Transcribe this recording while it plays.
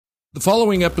The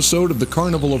following episode of the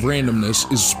Carnival of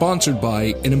Randomness is sponsored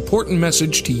by an important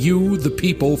message to you, the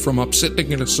people, from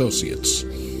Upsitnik and Associates.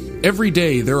 Every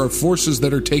day there are forces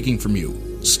that are taking from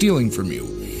you, stealing from you.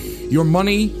 Your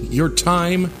money, your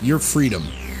time, your freedom.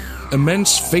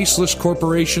 Immense faceless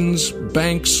corporations,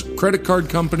 banks, credit card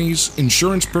companies,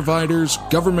 insurance providers,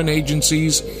 government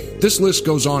agencies, this list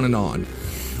goes on and on.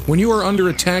 When you are under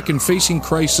attack and facing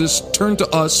crisis, turn to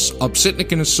us,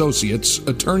 Upsitnik and Associates,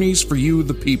 attorneys for you,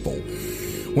 the people.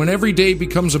 When every day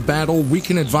becomes a battle, we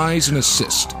can advise and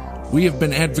assist. We have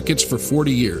been advocates for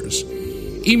 40 years.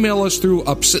 Email us through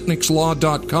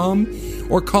upsitnikslaw.com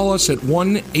or call us at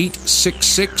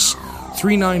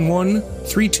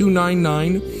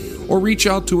 1-866-391-3299 or reach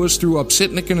out to us through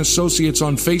Upsitnik and Associates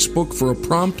on Facebook for a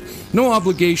prompt, no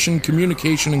obligation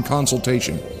communication and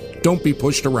consultation. Don't be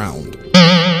pushed around.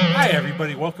 Hi,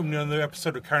 everybody. Welcome to another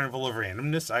episode of Carnival of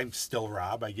Randomness. I'm still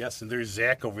Rob, I guess, and there's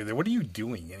Zach over there. What are you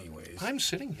doing, anyways? I'm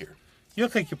sitting here. You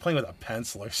look like you're playing with a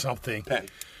pencil or something. Pen.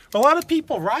 A lot of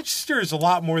people, Rochester is a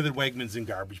lot more than Wegmans and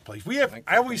Garbage Place.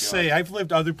 I always say, I've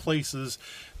lived other places.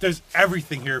 There's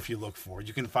everything here if you look for it.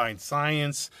 You can find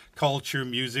science, culture,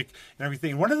 music, and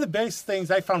everything. One of the best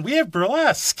things I found, we have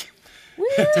burlesque.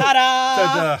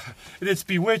 Ta-da! And it's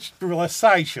Bewitched Burlesque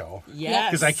Sideshow. Yes.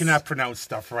 Because I cannot pronounce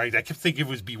stuff right. I kept thinking it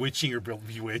was Bewitching or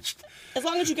Bewitched. As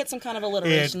long as you get some kind of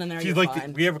alliteration in there, you're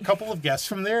fine. We have a couple of guests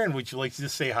from there, and would you like to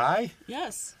just say hi?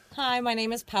 Yes. Hi, my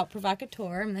name is Pout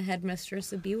Provocateur. I'm the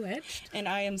headmistress of Bewitched. And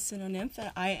I am Synonymph,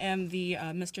 and I am the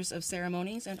mistress of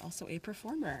ceremonies and also a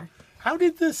performer. How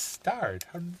did this start?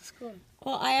 How did this go?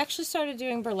 Well, I actually started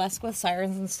doing burlesque with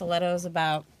sirens and stilettos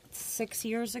about 6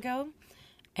 years ago.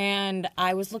 And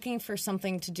I was looking for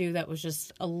something to do that was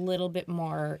just a little bit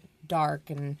more dark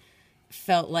and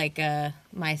felt like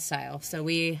my style. So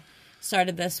we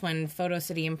started this when Photo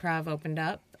City Improv opened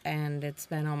up, and it's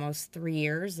been almost 3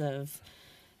 years of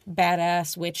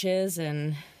badass witches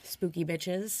and spooky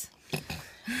bitches.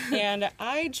 And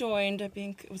I joined, I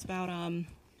think it was about a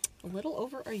little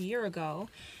over a year ago,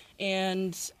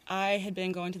 and I had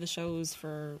been going to the shows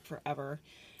for forever.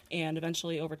 And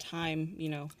eventually, over time,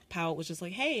 Pout was just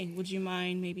like, hey, would you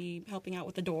mind maybe helping out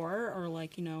with the door or,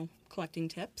 collecting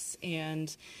tips?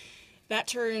 And that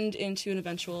turned into an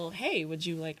eventual, hey, would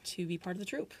you like to be part of the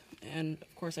troupe? And,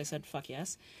 of course, I said, fuck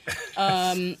yes.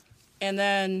 And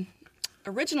then,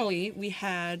 originally, we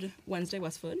had Wednesday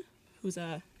Westwood, who's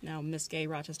now Miss Gay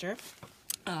Rochester,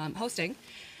 hosting.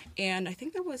 And I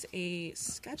think there was a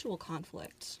schedule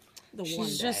conflict.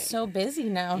 She's just so busy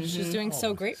now. Mm-hmm. She's doing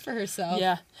so great for herself.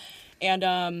 Yeah. And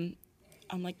I'm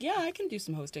like, yeah, I can do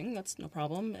some hosting. That's no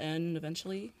problem. And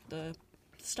eventually the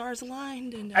stars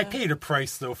aligned. And I paid a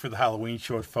price, though, for the Halloween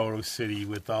show at Photo City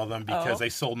with all them because I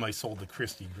sold my soul to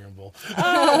Christy Grimble.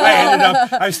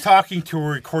 I was talking to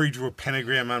her, and Corey drew a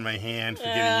pentagram on my hand for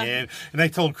getting in. And I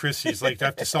told Christy, she's like, I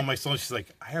have to sell my soul. She's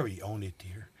like, I already own it,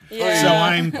 dear. Yeah. So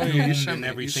I'm doomed and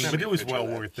everything, but it was well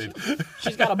worth it.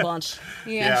 She's got a bunch.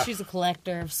 Yeah, she's a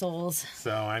collector of souls.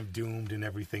 So I'm doomed and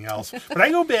everything else. But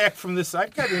I go back from this. I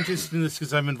got interested in this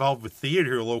because I'm involved with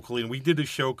theater here locally, and we did a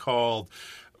show called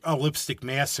A Lipstick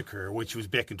Massacre, which was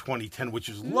back in 2010, which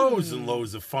was loads and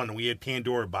loads of fun. And we had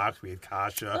Pandora Box, we had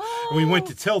Kasha, and we went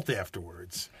to Tilt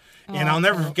afterwards. And I'll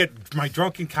never forget my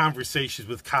drunken conversations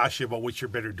with Kasha about which are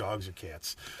better, dogs or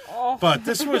cats. But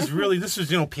this was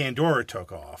Pandora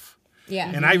took off.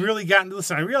 Yeah. And I really got into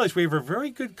this, and I realized we have a very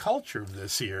good culture of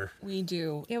this here. We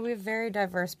do. Yeah, we have a very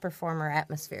diverse performer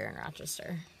atmosphere in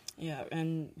Rochester. Yeah,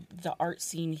 and the art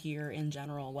scene here in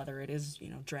general, whether it is,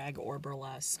 drag or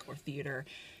burlesque or theater,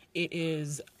 it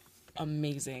is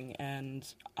amazing, and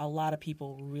a lot of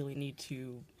people really need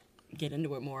to get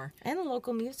into it more. And the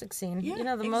local music scene.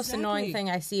 Yeah, the most annoying thing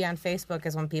I see on Facebook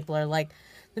is when people are like,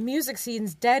 the music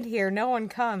scene's dead here, no one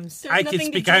comes. There's I can nothing to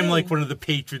speak. do. I'm like one of the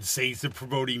patron saints of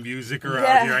promoting music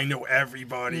around here. I know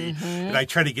everybody, and I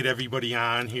try to get everybody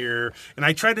on here. And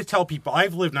I try to tell people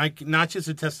I've lived, not just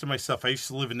attest to myself, I used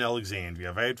to live in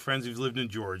Alexandria. I had friends who've lived in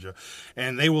Georgia,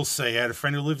 and they will say, I had a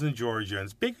friend who lived in Georgia, and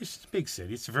it's a big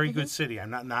city. It's a very good city.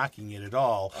 I'm not knocking it at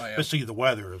all, especially the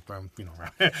weather. I'll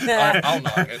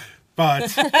knock it.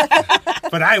 But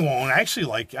I won't. I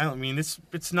actually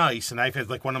it's nice. And I've had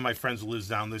one of my friends who lives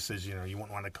down there says, you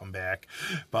wouldn't want to come back.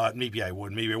 But maybe I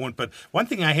would, maybe I wouldn't. But one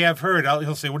thing I have heard,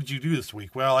 he'll say, what did you do this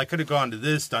week? Well, I could have gone to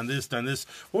this, done this, done this.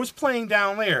 What was playing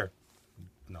down there?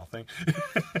 Nothing.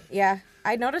 Yeah.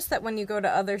 I noticed that when you go to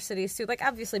other cities too,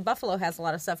 obviously Buffalo has a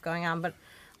lot of stuff going on, but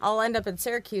I'll end up in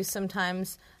Syracuse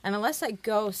sometimes. And unless I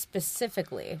go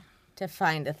specifically to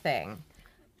find a thing,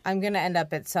 I'm going to end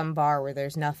up at some bar where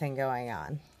there's nothing going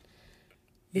on.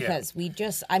 Because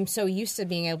I'm so used to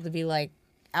being able to be like,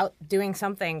 out doing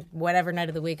something whatever night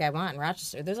of the week I want in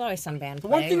Rochester. There's always some band The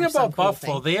playing. one thing or some about cool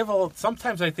Buffalo, thing. they have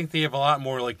sometimes I think they have a lot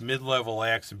more like mid-level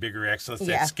acts and bigger acts. Unless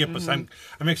Yeah. that skip us, I'm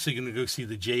actually going to go see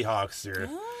the Jayhawks there.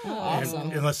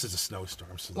 Awesome. Unless it's a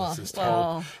snowstorm, so Well, that's just well.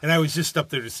 terrible. And I was just up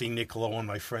there to see Nick Lowe and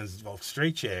my friends,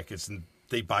 Straight Jackets, and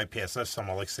they bypassed us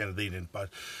somehow, like Santa they didn't.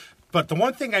 But the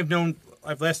one thing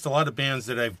I've asked a lot of bands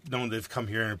that I've known that have come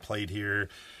here and played here,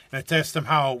 and I asked them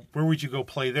where would you go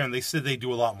play there, and they said they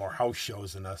do a lot more house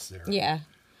shows than us there. Yeah.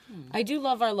 I do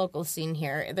love our local scene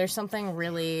here. There's something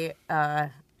really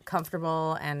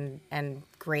comfortable and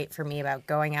great for me about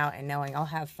going out and knowing I'll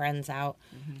have friends out.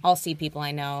 I'll see people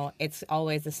I know. It's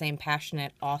always the same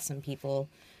passionate, awesome people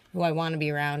who I want to be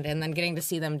around. And then getting to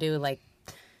see them do like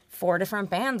 4 different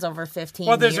bands over 15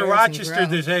 Well, there's years a Rochester. and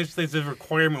grow. There's a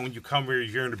requirement when you come here,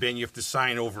 you're in a band, you have to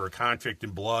sign over a contract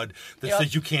in blood that Yep.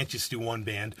 says you can't just do one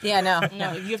band. Yeah, no.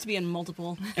 No, you have to be in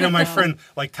multiple. You know, my friend,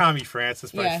 like Tommy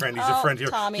Francis, my Yeah. friend, he's a Oh, friend here.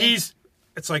 Tommy. It's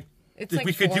like It's like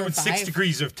we could 4 do or it 6 5.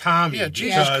 degrees of Tommy. Yeah,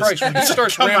 Jesus because- Christ. When he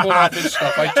starts Come rambling on. off his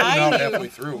stuff, I tune out halfway Oh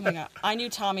through. my god! I knew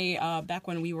Tommy back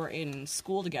when we were in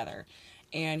school together,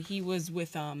 and he was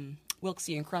with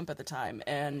Wilksey and Crump at the time.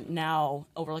 And now,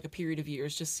 over like a period of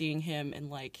years, just seeing him and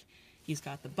like, he's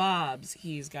got the Bobs,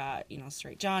 he's got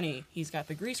Straight Johnny, he's got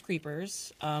the Grease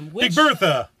Creepers, Big which,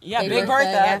 Bertha. yeah, Big Big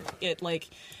Bertha, Bertha. It like.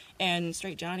 And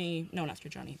Straight Johnny, no, not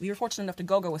Straight Johnny. We were fortunate enough to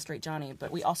go with Straight Johnny,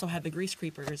 but we also had the Grease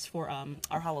Creepers for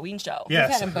our Halloween show. Yeah.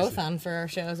 We've had them both on for our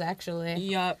shows, actually.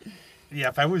 Yup. Yeah,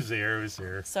 if I was there, I was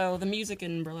there. So the music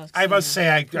in burlesque. I must say,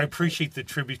 I appreciate the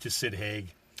tribute to Sid Haig.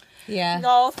 Yeah.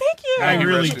 No, thank you. I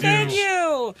really do. Thank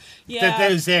you. Yeah.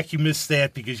 That is, Zach, you missed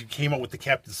that because you came up with the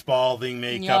Captain Spaulding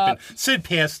makeup, Yup. and Sid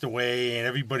passed away, and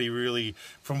everybody really,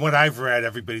 from what I've read,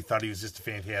 everybody thought he was just a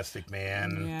fantastic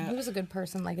man. He Yeah. was a good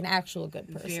person, like an actual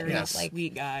good person. Very Not like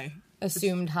sweet guy.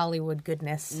 assumed Hollywood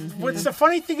goodness. What's the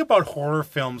funny thing about horror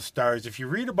film stars, if you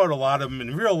read about a lot of them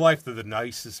in real life, they're the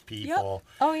nicest people.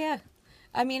 Oh, yeah.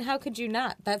 I mean, how could you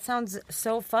not? That sounds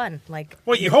so fun. Like,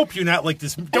 Well, you hope you're not like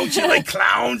this, don't you like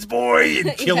clowns, boy,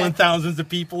 and killing thousands of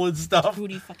people and stuff.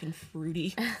 Fruity fucking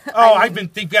fruity. Oh, I've been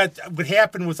thinking. What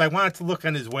happened was I wanted to look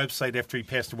on his website after he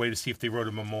passed away to see if they wrote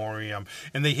a memoriam,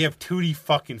 and they have Tutti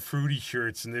fucking Fruity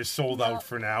shirts, and they're sold out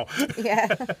for now.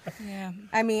 yeah. Yeah.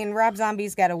 I mean, Rob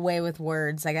Zombie's got a way with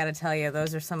words. I got to tell you,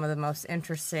 those are some of the most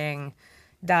interesting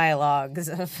dialogues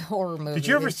of horror movies. Did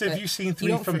you ever but have you seen Three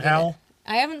don't from forget Hell? it.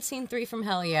 I haven't seen 3 from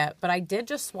Hell yet, but I did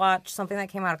just watch something that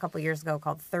came out a couple years ago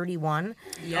called 31.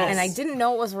 Yes. And I didn't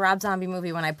know it was a Rob Zombie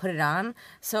movie when I put it on.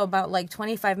 So about like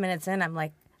 25 minutes in, I'm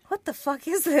like, what the fuck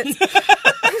is this?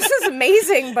 This is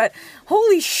amazing, but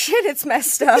holy shit, it's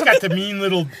messed up. It's got the mean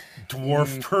little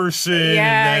dwarf person, and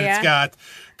then yeah. it's got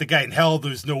the guy in hell.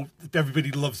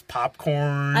 Everybody loves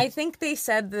popcorn. I think they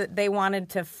said that they wanted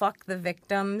to fuck the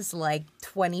victims like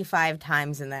 25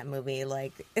 times in that movie.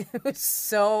 Like, it was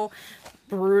so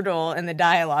brutal in the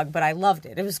dialogue, but I loved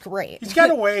it. It was great. He's got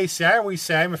a way. See, I always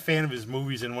say I'm a fan of his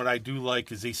movies, and what I do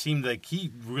like is they seem like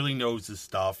he really knows his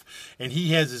stuff, and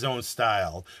he has his own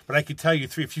style. But I could tell you,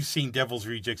 if you've seen Devil's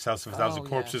Rejects, House of a Thousand yeah.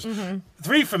 Corpses,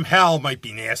 3 from Hell might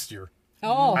be nastier.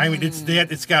 Oh, I mean, it's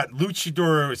got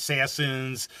luchador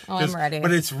assassins. Oh, I'm ready.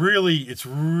 But it's really,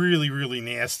 really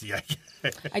nasty.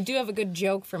 I do have a good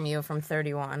joke from you from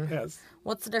 31. Yes.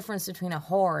 What's the difference between a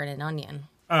whore and an onion?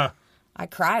 I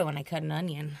cry when I cut an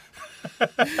onion.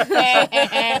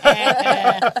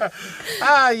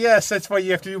 Yes, that's why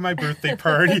you have to do my birthday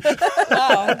party.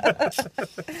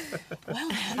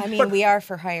 I mean, we are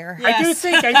for hire. I do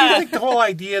think the whole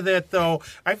idea that, though,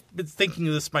 I've been thinking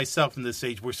of this myself in this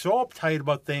age. We're so uptight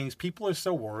about things. People are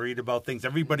so worried about things.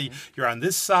 Everybody, you're on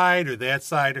this side or that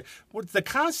side. What's the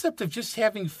concept of just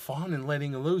having fun and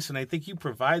letting loose? And I think you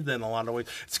provide that in a lot of ways.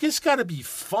 It's just got to be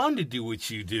fun to do what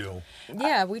you do.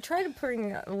 Yeah, we try to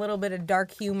bring a little bit of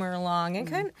dark humor along,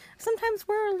 and sometimes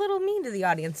we're a little mean to the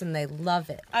audience, and they love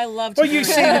it. I love to Well, you hear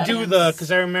say that. to do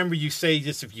because I remember you say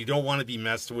just if you don't want to be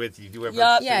messed with, you do everything.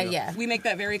 Yup. Yeah. We make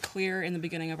that very clear in the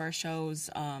beginning of our shows.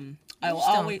 I'll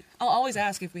don't. always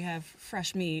ask if we have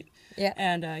fresh meat. Yeah.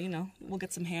 And we'll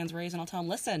get some hands raised, and I'll tell them,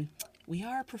 listen, we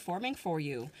are performing for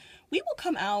you. We will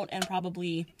come out and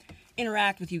probably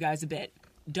interact with you guys a bit.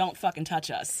 Don't fucking touch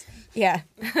us. Yeah.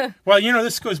 Well,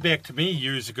 this goes back to me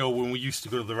years ago when we used to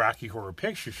go to the Rocky Horror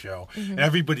Picture Show. And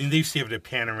everybody, they used to have the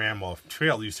Panorama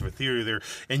Trail. They used to have a theater there.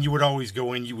 And you would always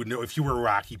go in. You would know, if you were a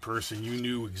Rocky person, you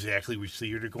knew exactly which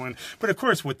theater to go in. But, of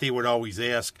course, what they would always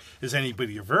ask, is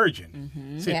anybody a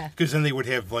virgin? Yeah. Because then they would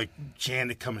have, like,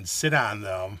 Janet come and sit on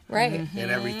them. Right. And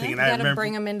everything. And You I gotta remember.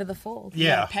 bring them into the fold.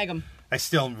 Yeah. Peg them. I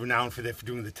still am renowned for that, for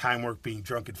doing the time work, being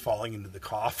drunk and falling into the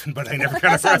coffin, but I never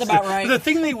got arrested. sounds about right. But the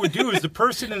thing they would do is the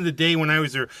person in the day when I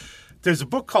was there, there's a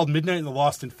book called Midnight in the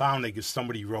Lost and Found, I guess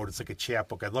somebody wrote. It's like a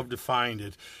chapbook. I'd love to find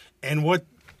it. And what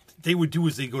they would do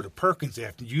is they go to Perkins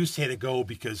after. You just had to go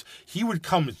because he would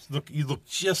come and you look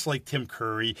just like Tim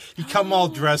Curry. He'd come all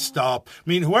dressed up. I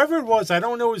mean, whoever it was, I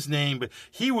don't know his name, but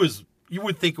you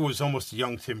would think it was almost a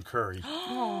young Tim Curry.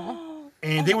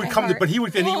 And they would come, but he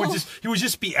would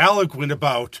just be eloquent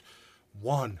about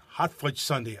one hot fudge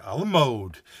sundae a la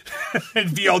mode,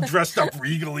 and be all dressed up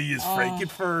regally as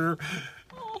Frankenfurter.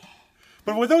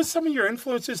 But were those some of your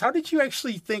influences? How did you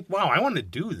actually think, wow, I want to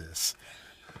do this?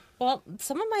 Well,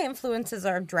 some of my influences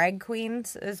are drag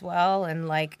queens as well, and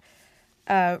like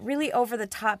really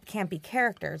over-the-top campy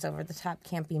characters, over-the-top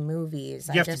campy movies.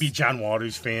 You have to be a John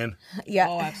Waters fan. Yeah.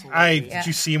 Oh, absolutely. Did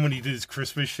you see him when he did his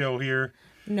Christmas show here?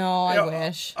 No, I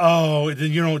wish. Oh, in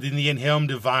the end, him,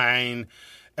 Divine,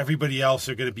 everybody else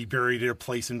are going to be buried at a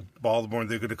place in Baltimore, and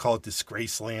they're going to call it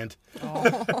Disgraceland.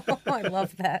 Oh, I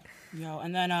love that.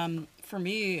 And then for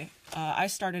me, I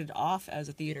started off as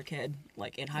a theater kid,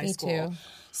 like in high school. Too.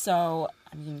 So,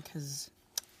 I mean, because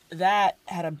that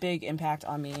had a big impact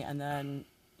on me. And then,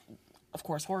 of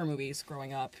course, horror movies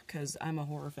growing up, because I'm a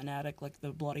horror fanatic, like the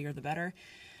bloodier the better.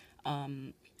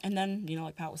 And then,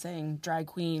 like Pat was saying, drag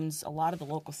queens, a lot of the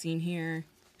local scene here,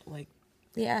 like...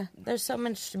 Yeah, there's so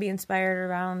much to be inspired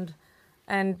around.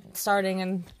 And starting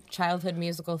in childhood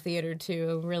musical theater,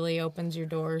 too, really opens your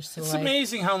doors to, It's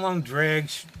amazing how long drag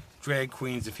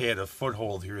queens have had a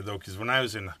foothold here, though, because when I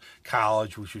was in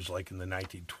college, which was like in the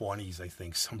 1920s, I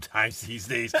think, sometimes these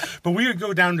days, but we would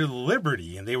go down to the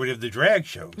Liberty, and they would have the drag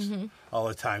shows all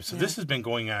the time. So this has been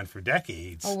going on for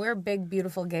decades. Oh, we're a big,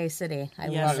 beautiful, gay city. I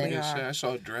Yes, love we it. are. I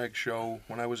saw a drag show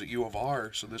when I was at U of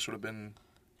R, so this would have been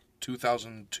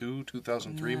 2002,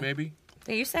 2003 maybe.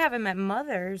 They used to have him at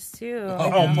Mother's, too.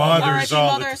 Oh, Mothers.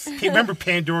 R.I.P. Mothers. Hey, remember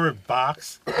Pandora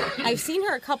Box? I've seen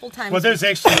her a couple times. Well,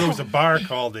 there was a bar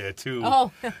called there, too.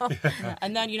 Oh,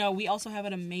 And then, we also have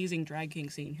an amazing drag king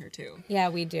scene here, too. yeah,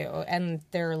 we do. And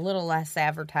they're a little less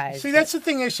advertised. See, that's the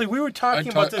thing, actually. We were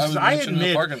talking about this. I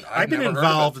admit, I've been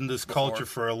involved in this culture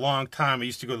for a long time. I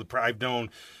used to go to I've known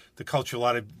the culture, a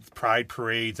lot of pride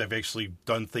parades. I've actually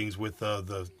done things with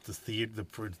the theater,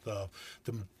 the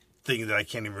thing that I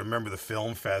can't even remember, the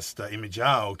Film Fest, Image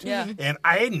Out. Yeah. And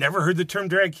I had never heard the term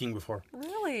drag king before.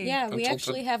 Really? Yeah, we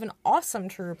actually have an awesome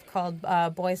troupe called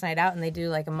Boys Night Out, and they do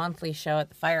like a monthly show at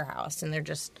the Firehouse, and they're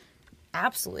just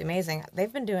absolutely amazing.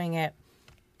 They've been doing it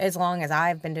as long as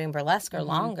I've been doing burlesque or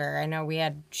longer. I know we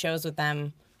had shows with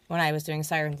them when I was doing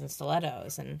Sirens and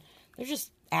Stilettos, and they're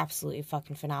just absolutely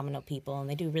fucking phenomenal people, and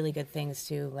they do really good things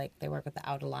too. Like they work with the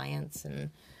Out Alliance and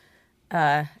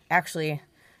actually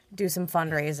do some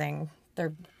fundraising.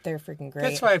 They're freaking great.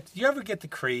 That's why. Do you ever get the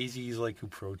crazies like who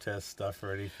protest stuff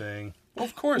or anything? Well,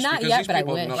 of course, Not because yet, these but I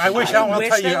people wish. know. I wish.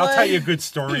 I'll tell you a good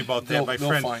story about that.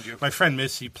 They'll find you. My friend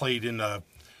Missy played in the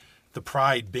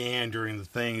Pride band during the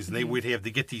things, and they would have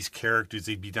to get these characters.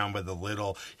 They'd be down by the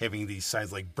Little, having these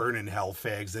signs like "Burn in Hell,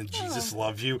 fags" and "Jesus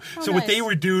loves you." So what they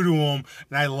would do to them,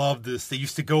 and I love this. They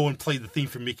used to go and play the theme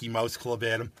from Mickey Mouse Club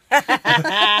at them.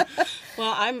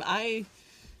 Well, I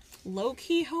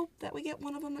low-key hope that we get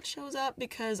one of them that shows up,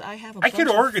 because I have a I could bunch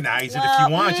of- organize it if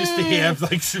you want, just to have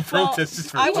like some protesters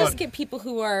for I fun. just get people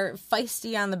who are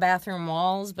feisty on the bathroom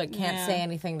walls but can't Yeah. say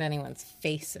anything to anyone's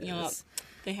faces.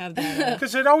 They have that.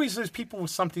 Because there's people with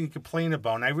something to complain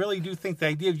about, and I really do think the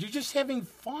idea of you're just having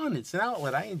fun. It's an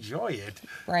outlet. I enjoy it.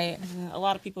 Right. A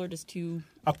lot of people are just too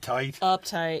Uptight.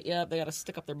 uptight. Yep, they got to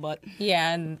stick up their butt.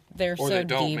 Yeah, and they're Or so they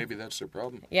don't. deep. Maybe that's their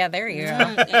problem. Yeah, there you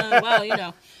go.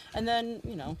 Well, and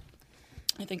then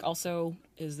I think also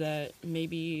is that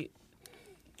maybe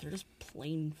they're just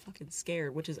plain fucking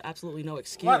scared, which is absolutely no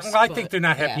excuse. Well, I think but- they're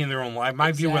not happy yeah. in their own life.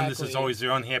 My view on this is Exactly. always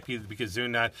they're unhappy because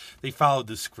they followed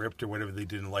the script or whatever they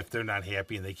did in life. They're not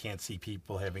happy and they can't see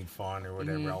people having fun or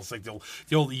whatever else. Like the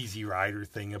old Easy Rider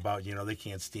thing about, they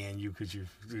can't stand you because you're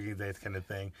doing that kind of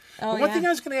thing. Oh, But one yeah. thing I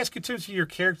was going to ask in terms of your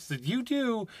characters,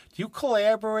 do you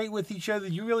collaborate with each other?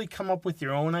 Do you really come up with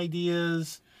your own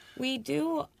ideas? We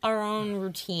do our own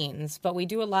routines, but we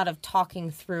do a lot of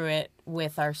talking through it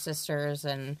with our sisters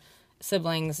and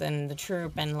siblings and the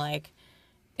troupe, and like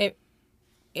it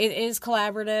is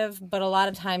collaborative, but a lot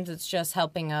of times it's just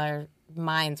helping our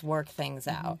minds work things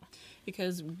out.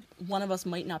 because one of us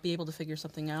might not be able to figure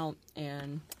something out,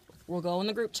 and we'll go in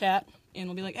the group chat and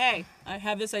we'll be like, hey, I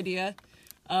have this idea.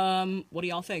 What do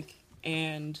y'all think?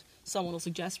 And someone will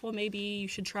suggest, well, maybe you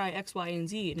should try X, Y, and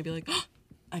Z. And you'll be like, oh,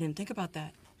 I didn't think about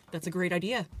that. That's a great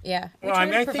idea. Yeah. We Well, try I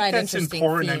mean, to I think provide that's interesting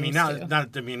important. I mean,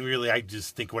 themes, too. really, I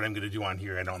just think what I'm going to do on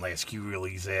here, I don't ask you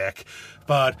really, Zach.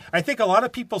 But I think a lot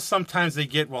of people sometimes they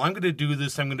get, well, I'm going to do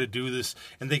this,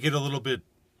 and they get a little bit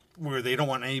where they don't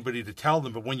want anybody to tell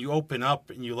them. But when you open up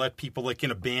and you let people, like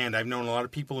in a band, I've known a lot of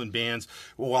people in bands,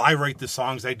 well, I write the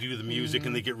songs, I do the music,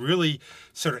 and they get really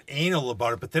sort of anal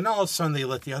about it. But then all of a sudden they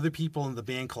let the other people in the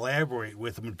band collaborate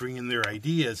with them and bring in their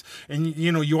ideas. And,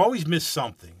 you always miss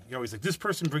something. You're always like, this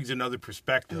person brings another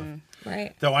perspective.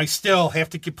 Right. Though I still have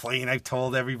to complain, I've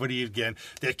told everybody again,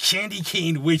 that candy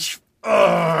cane witch,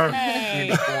 ugh,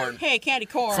 Hey, Corn. hey, candy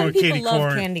corn. For People candy love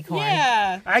corn. candy corn.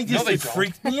 Yeah. I just, No, they it don't.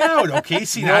 freaked me out, okay?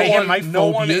 See, No I have one, my no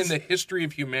one in phobias. the history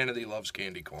of humanity loves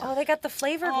candy corn. Oh, they got the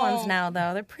flavored ones now,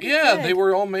 though. They're pretty Yeah, good. they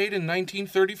were all made in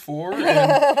 1934,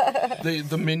 and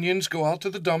the minions go out to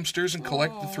the dumpsters and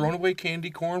collect the thrown away candy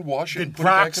corn, wash it, and put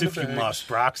Brock's, it back in if the you bags. must.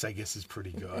 Brock's, I guess, is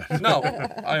pretty good. No,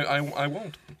 I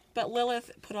won't. But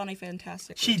Lilith put on a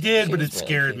fantastic She routine. did, but it was really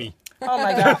scared cute. me. Oh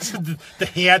my god. the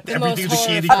hat, The everything, most the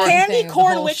candy A horrifying corn. candy thing of the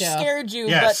corn whole witch show. scared you,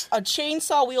 Yes. but a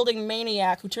chainsaw wielding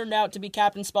maniac who turned out to be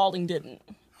Captain Spaulding didn't.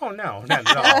 Oh, no, not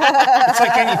at all. It's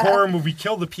like any horror movie.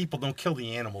 Kill the people, don't kill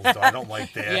the animals, though. I don't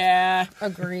like that. Yeah.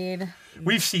 Agreed.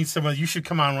 We've seen some of. You should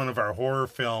come on one of our horror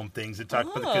film things and talk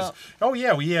about it. Because, Oh.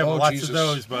 yeah, we have Oh, lots Jesus. of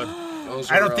those, but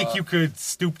Those I don't are, think you could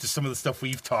stoop to some of the stuff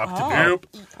we've talked Oh. about. Nope.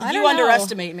 I You don't know.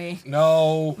 underestimate me.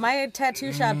 No. My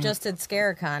tattoo shop just did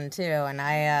Scarecon, too, and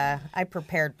I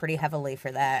prepared pretty heavily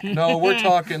for that. No, we're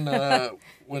talking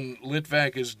when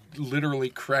Litvak is literally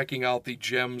cracking out the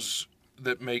gems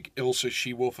that make Ilsa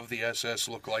She-Wolf of the SS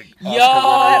look like Oscar winners.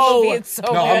 That movie, it's so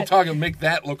No, good. I'm talking make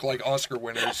that look like Oscar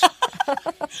winners.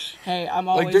 Hey, I'm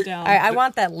always they're- down. I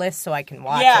want that list so I can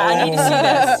watch yeah, I it. need to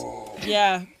see this.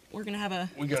 Yeah, we're gonna have a.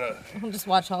 We gotta. I'll just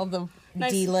watch all the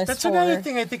Nice. D-list That's horror. another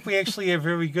thing I think we actually have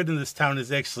very good in this town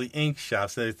is actually ink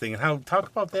shops and everything. And how talk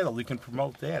about that? We can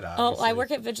promote that. Oh, Obviously. I work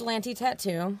at Vigilante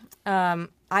Tattoo.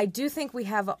 I do think we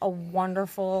have a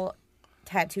wonderful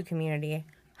tattoo community.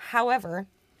 However,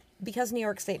 because New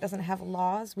York State doesn't have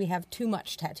laws, we have too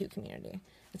much tattoo community.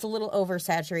 It's a little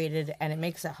oversaturated, and it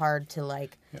makes it hard to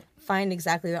find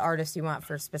exactly the artist you want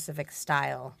for a specific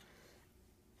style,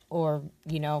 or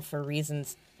for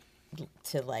reasons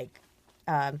to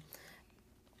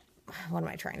what am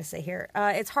I trying to say here?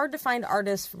 It's hard to find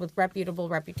artists with reputable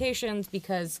reputations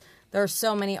because there are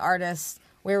so many artists.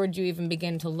 Where would you even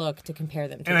begin to look to compare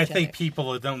them to And I each think other?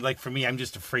 people that don't like. For me, I'm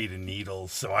just afraid of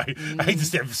needles, so I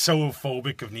just am so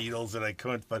phobic of needles that I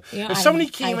couldn't. But You know, if somebody I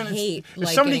came in, hate, if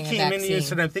somebody getting a came in here and vaccine.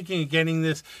 said, "I'm thinking of getting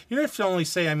this," you don't have to only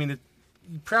say. I mean,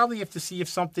 you probably have to see if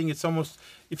something. It's almost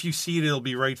if you see it, it'll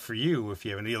be right for you. If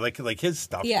you have any like his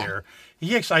stuff Yeah. there,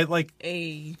 he actually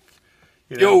a.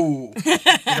 Yo,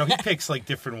 he picks like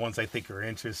different ones I think are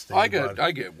interesting. I but-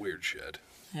 get weird shit.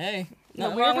 Hey, The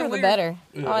nothing wrong weirder with the weird.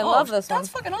 better. Oh, I love this one. That's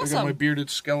fucking I got my awesome. bearded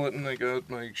skeleton. I got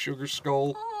my sugar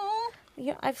skull. Aw,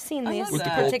 Yeah, I've seen I these love With the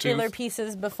gold particular tooth.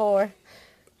 pieces before.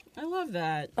 I love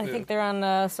that. I think they're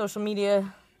on social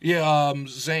media. Yeah,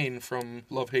 Zane from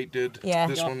Love Hate did Yeah.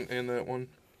 this Yep. one and that one.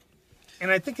 And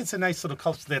I think it's a nice little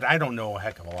culture that I don't know a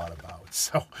heck of a lot about.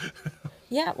 So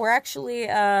Yeah, we're actually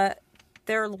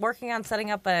they're working on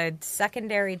setting up a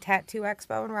secondary tattoo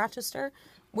expo in Rochester,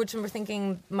 which we're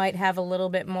thinking might have a little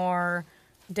bit more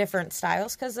different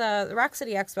styles because the Rock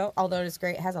City Expo, although it is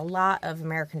great, has a lot of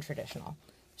American traditional,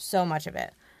 so much of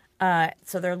it.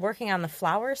 So they're working on the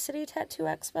Flower City Tattoo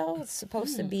Expo. It's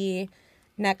supposed to be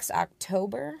next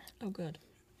October, Oh, good.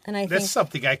 and I that's think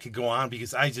something I could go on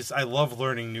because I love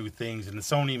learning new things, and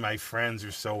so many of my friends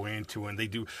are so into, and they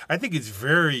do. I think it's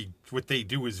what they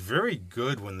do is very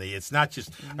good when it's not just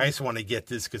I just want to get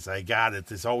this because I got it.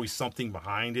 There's always something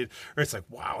behind it, or it's like,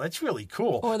 wow, that's really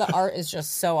cool. or the art is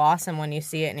just so awesome when you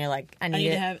see it, and you're like, I need need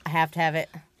to it. have- I have to have it.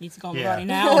 Needs to go Yeah. running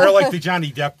now. Or like the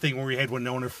Johnny Depp thing where we had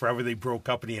Winona Forever, they broke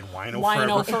up and he had Wino,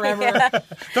 Wino Forever. forever.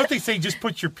 Don't they say just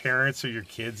put your parents or your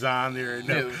kids on there?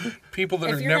 No. Yeah, people that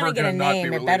If are you're never gonna get a going to not be name, it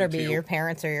related better to be you. your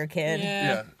parents or your kid.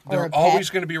 Yeah, Or a they're pet. always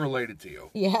going to be related to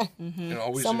you. Yeah. And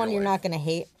always Someone in you're your not going to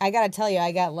hate. I got to tell you,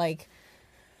 I got like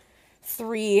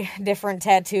 3 different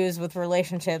tattoos with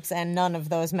relationships and none of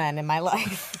those men in my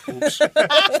life. Oops. Put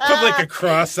like a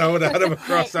cross out of a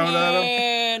cross out of them.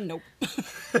 And nope.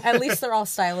 At least they're all Who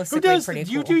stylistically does? pretty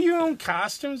Do you cool. do your own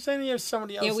costumes? Then you have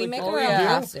somebody else. Yeah, we like make that? our own You do?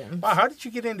 costumes. Wow, how did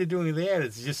you get into doing that?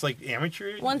 It's just like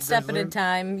amateur. One You step guys at a learn?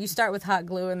 time. You start with hot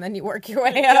glue and then you work your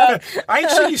way up. I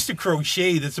actually used to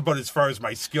crochet. That's about as far as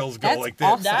my skills go. That's Like that.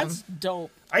 awesome. That's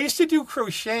dope. I used to do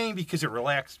crocheting because it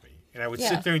relaxed me, and I would Yeah.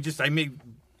 sit there and I made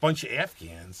bunch of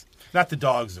Afghans. Not the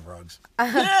dogs, the rugs.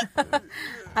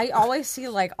 I always see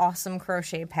like awesome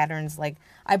crochet patterns. Like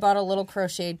I bought a little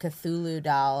crocheted Cthulhu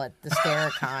doll at the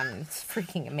Staricon. It's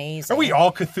freaking amazing. Are we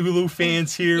all Cthulhu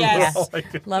fans here? Yes. We're all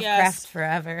like- Lovecraft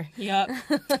forever. Yep.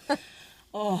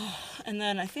 And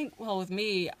then I think, well, with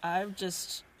me, I've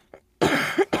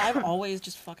always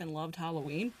just fucking loved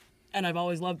Halloween. And I've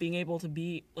always loved being able to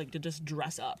be, like, to just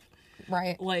dress up.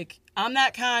 Right. Like, I'm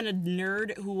that kind of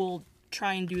nerd who will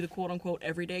try and do the quote-unquote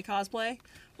everyday cosplay,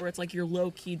 where it's like you're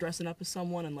low-key dressing up as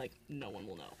someone and, like, no one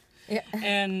will know. Yeah.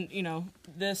 And,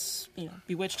 this,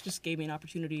 Bewitched just gave me an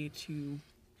opportunity to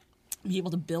be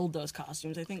able to build those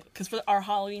costumes. I think, because for our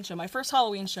Halloween show, my first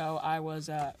Halloween show, I was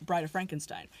Bride of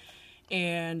Frankenstein.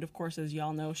 And, of course, as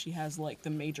y'all know, she has, like, the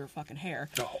major fucking hair.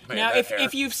 Oh, man, now, that hair.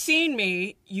 if you've seen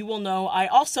me, you will know I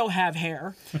also have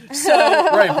hair. So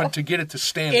Right, but to get it to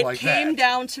stand it like came that.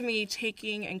 down to me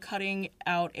taking and cutting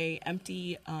out a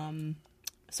empty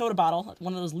soda bottle,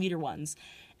 one of those liter ones,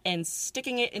 and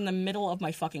sticking it in the middle of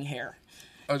my fucking hair.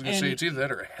 I was going to say, and- it's either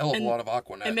that or a hell of a lot of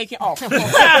Aquanet. And making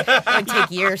It'd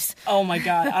take years. oh my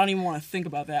god, I don't even want to think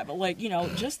about that. But like,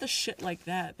 just the shit like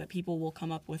that people will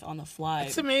come up with on the fly.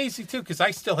 It's amazing, too, because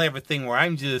I still have a thing where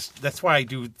that's why I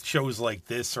do shows like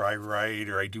this, or I write,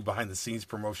 or I do behind-the-scenes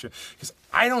promotion, because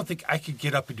I don't think I could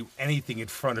get up and do anything in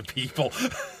front of people.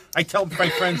 I tell my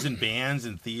friends in bands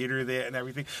and theater that and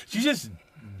everything, you just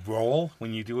roll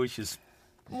when you do it, just...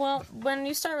 Well, when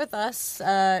you start with us,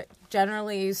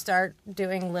 generally you start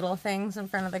doing little things in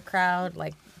front of the crowd,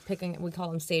 like we call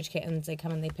them stage kittens. They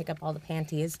come and they pick up all the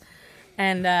panties.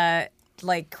 And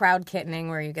like crowd kittening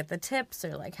where you get the tips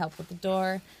or like help with the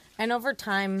door. And over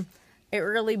time, it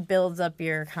really builds up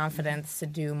your confidence to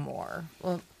do more.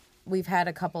 Well, we've had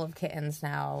a couple of kittens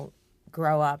now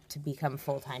grow up to become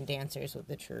full-time dancers with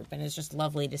the troupe, and it's just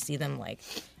lovely to see them like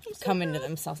come into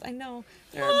themselves. I know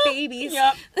they're babies.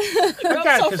 Yep.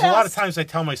 Because a lot of times I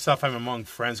tell myself I'm among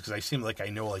friends because I seem like I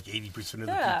know like 80% of the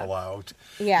people out.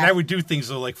 Yeah. And I would do things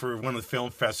like for one of the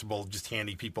film festival, just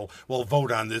handing people, well,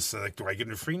 vote on this. Like, do I get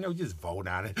it free? No, just vote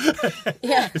on it.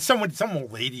 Yeah. Some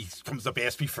old lady comes up,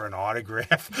 asks me for an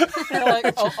autograph. They're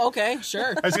like, oh, okay,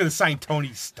 sure. I was going to sign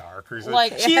Tony Stark or something.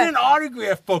 Like- she had an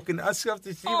autograph book, and she wanted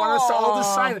us all to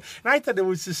sign it. And I thought it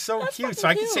was just so cute. So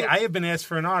I could say cute. I have been asked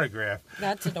for an autograph.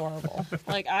 That's adorable.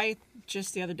 Like, I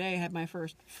just the other day had my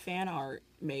first fan art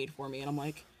made for me, and I'm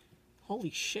like, holy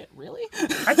shit, really?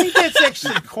 I think that's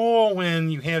actually cool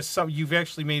when you've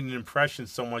actually made an impression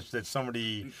so much that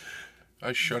somebody.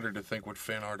 I shudder to think what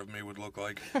fan art of me would look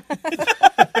like. Who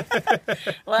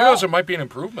knows? It might be an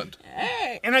improvement.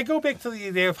 And I go back to the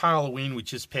idea of Halloween, which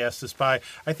just passed us by.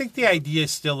 I think the idea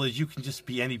still is you can just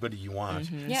be anybody you want.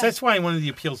 Yeah. So that's why one of the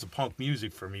appeals of punk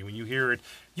music for me, when you hear it,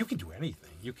 you can do anything.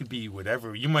 You can be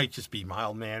whatever. You might just be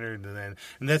mild-mannered. And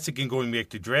that's, again, going back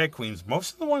to drag queens.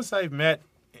 Most of the ones I've met,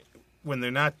 when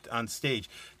they're not on stage,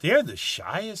 they're the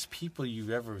shyest people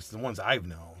the ones I've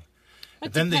known.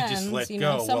 But then they just let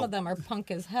go. Some of them are punk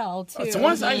as hell too. The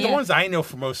ones I know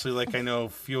for mostly, like I know a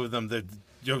few of them that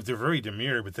they're very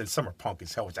demure, but then some are punk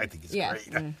as hell, which I think is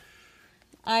great.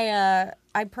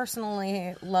 I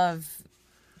personally love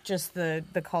just the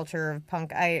culture of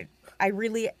punk. I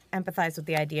really empathize with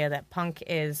the idea that punk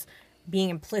is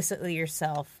being implicitly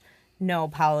yourself. No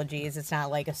apologies. It's not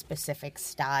like a specific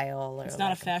style. Or It's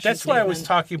not a fashion That's what I was statement.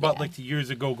 talking about like the years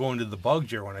ago going to the Bug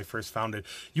Jar when I first found it.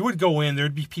 You would go in,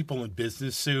 there'd be people in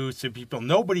business suits and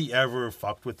nobody ever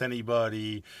fucked with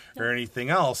anybody or anything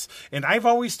else. And I've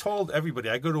always told everybody,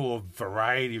 I go to a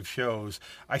variety of shows,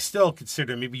 I still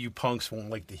consider, maybe you punks won't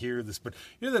like to hear this, but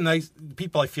you're the nice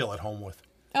people I feel at home with.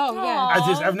 Oh yeah.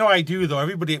 I have no idea though.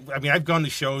 Everybody, I mean, I've gone to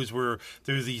shows where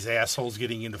there's these assholes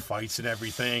getting into fights and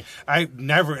everything.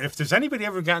 If there's anybody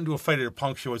ever gotten into a fight at a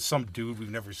punk show, it's some dude we've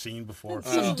never seen before.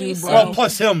 Well,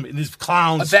 plus him and his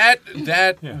clowns. That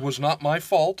was not my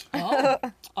fault. Oh,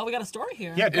 we got a story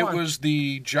here. Yeah, go It on. was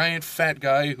the giant fat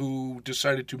guy who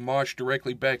decided to mosh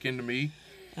directly back into me.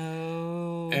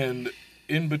 Oh. And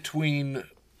in between,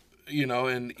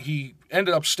 and he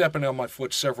ended up stepping on my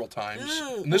foot several times.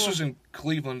 And this was in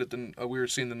Cleveland we were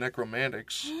seeing the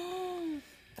Necromantics.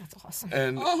 That's awesome.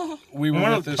 And we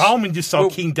were with this. Bauman just saw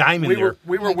King Diamond there.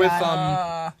 We were with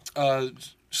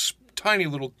tiny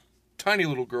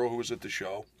little girl who was at the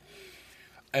show,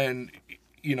 and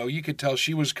you could tell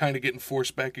she was kind of getting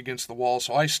forced back against the wall.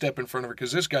 So I step in front of her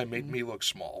because this guy made me look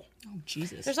small. Oh,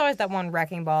 Jesus. There's always that one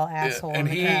wrecking ball asshole. And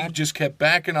in the he crowd. just kept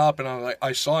backing up, and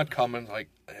I saw it coming. Like,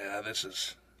 yeah, this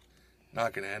is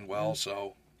not going to end well.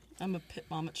 So I'm a pit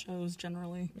mom at shows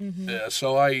generally. yeah,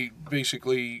 so I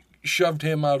basically shoved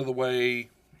him out of the way,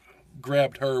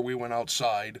 grabbed her. We went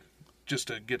outside just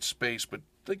to get space, but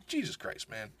Like, Jesus Christ,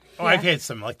 man. Oh, I've had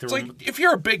some like the. It's like, if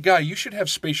you're a big guy, you should have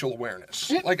spatial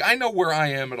awareness. Like, I know where I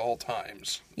am at all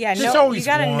times. Yeah, There's no, always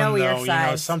you gotta one, know your though, size.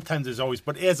 You know, sometimes there's always,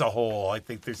 but as a whole, I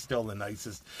think they're still the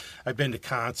nicest. I've been to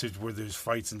concerts where there's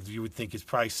fights, and you would think it's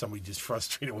probably somebody just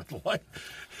frustrated with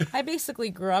life. I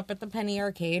basically grew up at the Penny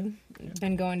Arcade.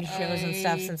 Been going to shows and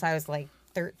stuff since I was like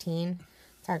 13.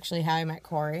 It's actually how I met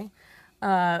Corey.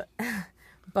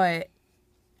 But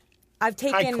I've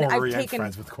taken, Hi, Corey. I've I'm taken,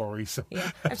 friends with Corey, so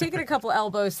yeah, I've taken a couple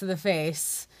elbows to the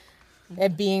face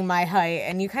at being my height,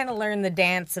 and you kind of learn the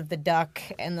dance of the duck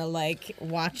and the like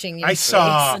watching. Your I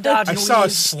saw face, dodge I and saw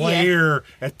weave. Slayer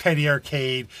at Penny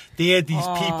Arcade. They had these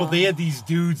people. They had these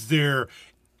dudes there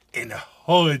in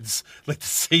hoods, like the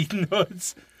Satan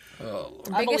hoods. The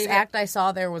I biggest believe it. act I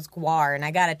saw there was Guar, and I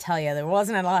gotta tell you, there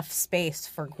wasn't enough space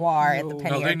for Guar at the Penny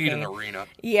No, they Arcade. need an arena.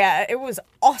 Yeah, it was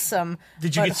awesome.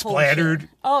 Did you but get holy splattered? shit.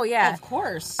 Oh yeah, Of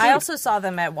course. I also saw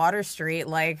them at Water Street,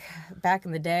 like back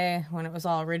in the day when it was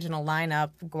all original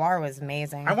lineup. Guar was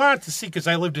amazing. I wanted to see because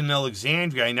I lived in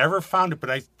Alexandria. I never found it,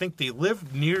 but I think they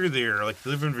live near there. Like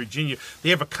they live in Virginia. They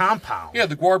have a compound. Yeah,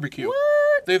 the Guarbecue.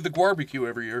 What? They have the Guarbecue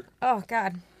every year. Oh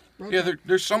God, Yeah,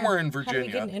 they're somewhere in how do we get an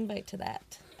Virginia. invite to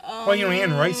that? Well, you know,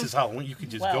 Anne Rice's Halloween. You could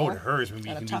just go well, to hers. Maybe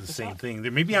you gotta can do top the this same up. thing. They're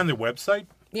maybe on their website.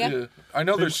 Yeah. I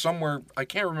know there's somewhere, I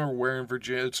can't remember where in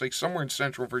Virginia. It's like somewhere in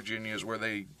central Virginia is where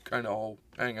they kind of all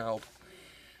hang out.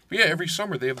 But yeah, every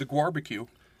summer they have the Guarbecue.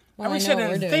 Well, I always know said what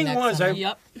we're the doing thing next was, summer.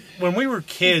 Yep. when we were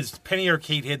kids, Penny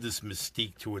Arcade had this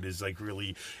mystique to it. Is like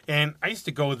really, and I used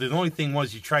to go. The only thing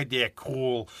was, you tried to act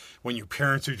cool when your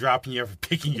parents are dropping you off,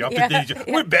 picking you up. Yeah, And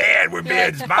they we're bad.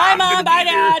 It's Bye, Mom, Mom. gonna Bye, be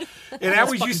here." Dad. And I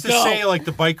always used to go. say, like,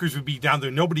 the bikers would be down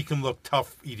there. Nobody can look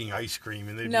tough eating ice cream,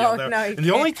 and they'd No, yell down. no, you And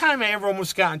the only can't. time I ever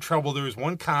almost got in trouble, there was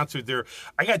one concert there.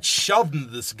 I got shoved into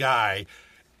this guy,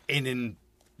 and in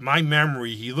my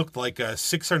memory, he looked like a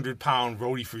 600-pound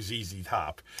roadie for ZZ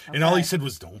Top. And all he said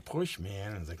was, "Don't push,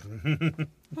 man." I was like, I'm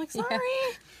like, sorry.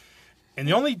 and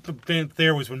the only event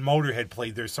there was when Motorhead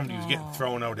played there. Somebody was getting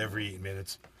thrown out every 8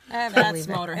 minutes. I That's believe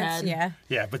it. Motorhead. Yeah.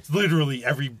 Yeah, but literally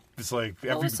it's like What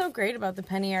every. was so great about the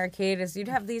Penny Arcade is you'd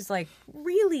have these like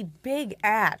really big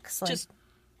acts, like Just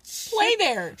play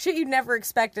there. shit you'd never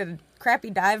expected. Crappy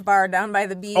dive bar down by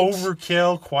the beach.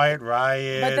 Overkill, Quiet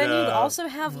Riot. But then you'd also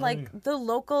have like the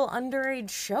local underage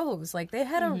shows. Like they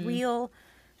had a real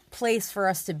place for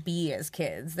us to be as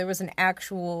kids. There was an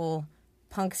actual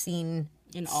punk scene.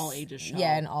 In all ages show.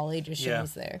 Yeah, an all ages Yeah.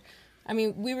 shows there. I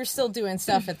mean, we were still doing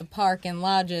stuff at the park and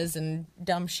lodges and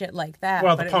dumb shit like that.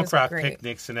 well, but the it punk was rock great.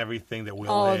 picnics and everything that Will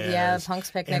Oh has. yeah, Punk's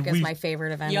Picnic And is we- my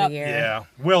favorite event Yep. of the year. Yeah,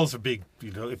 Will's a big.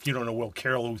 If you don't know Will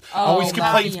Carroll, who always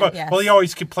wow. complains about. Yes. Well, he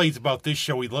always complains about this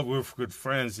show. We're good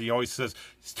friends. He always says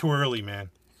it's too early, man.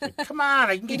 Like, come on,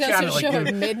 I can He get you does on a it like show at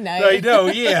dude. midnight. I know,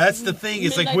 yeah, that's the thing.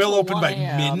 It's like Midnight Will till opened by 1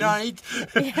 a.m. midnight,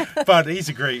 but he's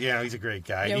a great guy.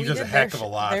 Yeah, He we does a did heck their of a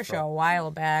lot. Their for- show a while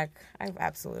back. I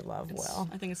absolutely love Will.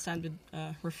 I think it's time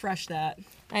to refresh that.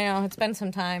 I know it's been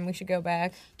some time. We should go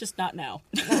back. Just not now.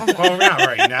 Well, not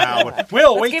right now. But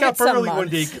Will, wake give it up some early one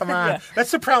day. months. Come on.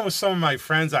 That's the problem with some of my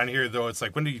friends on here, though. It's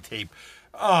like, when do you tape?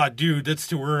 Oh, dude, that's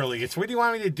too early. It's what do you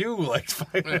want me to do? Like,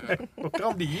 we'll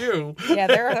come to you. Yeah,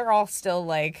 they're all still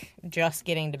like just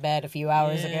getting to bed a few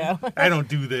hours Yeah. ago. I don't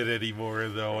do that anymore,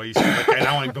 though. I used to, like,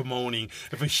 now I'm bemoaning.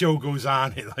 If a show goes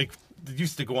on, it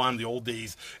used to go on in the old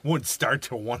days. It wouldn't start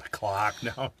till 1 o'clock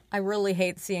now. I really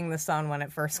hate seeing the sun when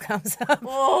it first comes up.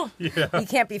 Yeah. We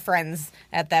can't be friends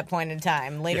at that point in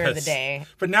time. Later in the Yes. day.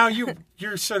 But now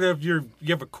you're sort of you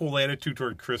have a cool attitude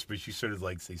toward Christmas. You sort of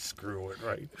like say screw it,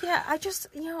 right? Yeah, I just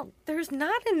there's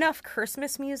not enough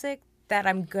Christmas music that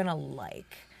I'm gonna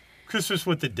like. Christmas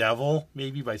with the Devil,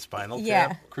 maybe by Spinal Tap.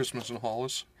 Yeah. Christmas in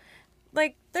Hollis.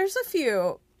 Like there's a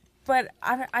few, but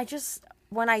I just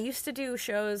when I used to do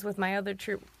shows with my other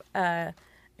troupe,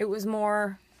 it was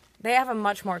more. They have a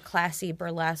much more classy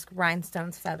burlesque,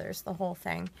 rhinestones, feathers, the whole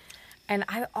thing, and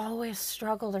I always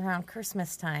struggled around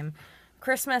Christmas time,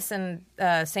 Christmas and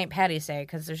St. Patty's Day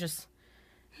because there's just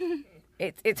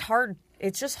it's hard.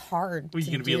 It's just hard. Well, to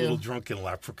you're gonna be a do. little drunken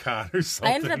leprechaun or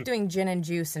something. I ended up doing gin and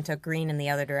juice and took green in the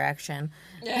other direction.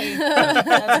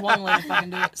 That's one way to fucking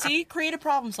do it. See, creative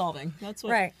problem solving. That's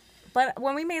what. Right. But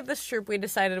when we made this troupe, we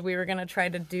decided we were going to try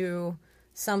to do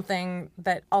something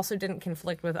that also didn't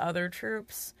conflict with other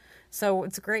troupes. So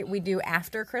it's great. We do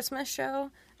after Christmas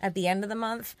show at the end of the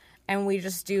month, and we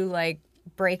just do like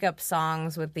breakup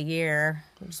songs with the year.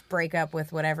 We just break up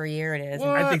with whatever year it is.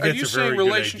 I think Are that's you a saying very good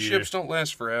relationships idea. don't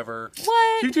last forever?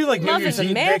 What? You do like New Love Year's is a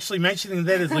Eve. myth. Actually, mentioning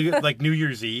that is like New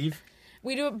Year's Eve.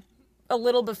 We do a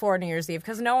little before New Year's Eve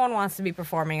because no one wants to be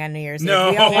performing on New Year's No.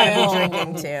 Eve. We all want to be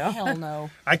drinking too. Hell no.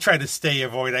 I try to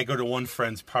avoid. I go to one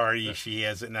friend's party. She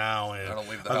has it now, and I don't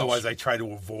leave the otherwise house. I try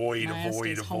to avoid. Maya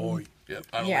stays home. Yep,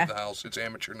 I don't Yeah. leave the house. It's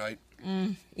amateur night.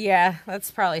 Yeah, that's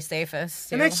probably safest.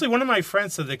 Too. And actually, one of my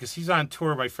friends said that because he's on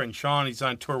tour. My friend Sean, he's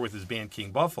on tour with his band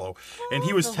King Buffalo, and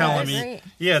he was that's telling me, great.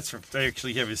 yeah, I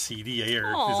actually have his CD here,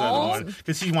 his other one,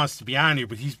 because he wants to be on here,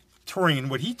 but he's touring. And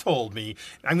what he told me,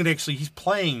 he's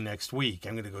playing next week.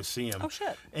 I'm gonna go see him. Oh,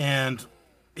 shit. And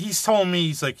he's told me,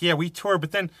 he's like, yeah, we tour,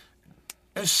 but then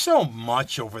there's so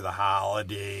much over the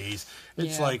holidays.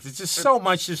 It's Yeah. like there's just so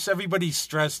much. Just everybody's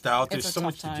stressed out. There's It's a so tough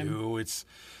much time. to do. It's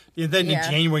then Yeah.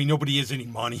 in January nobody has any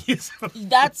money.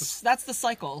 That's the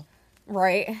cycle.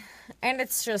 Right. And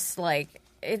it's just like,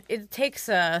 it takes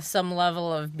some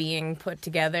level of being put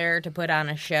together to put on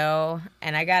a show.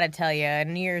 And I got to tell you,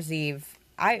 New Year's Eve,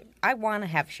 I want to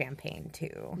have champagne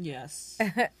too. Yes.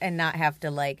 And not have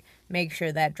to, like, make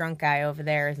sure that drunk guy over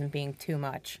there isn't being too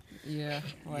much. Yeah.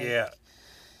 Like, Yeah.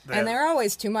 And they're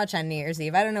always too much on New Year's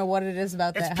Eve. I don't know what it is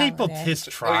about It's that people holiday. just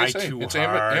try Like I say, too it's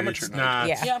hard. amateur It's night. not.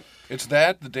 Yeah. Yep. It's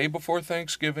that, the day before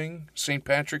Thanksgiving, St.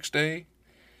 Patrick's Day.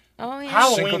 Oh, yeah. Cinco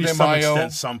Halloween de to some Mayo.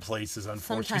 extent, some places,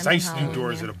 unfortunately. 'Cause Sometime I used to do Halloween,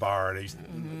 doors yeah. at a bar. They used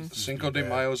to Cinco de do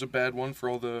that. Mayo is a bad one for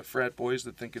all the frat boys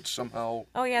that think it's somehow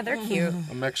Oh, yeah, they're cute.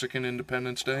 a Mexican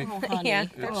Independence Day. Oh, honey. Yeah,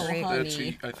 It's- that's great. that's,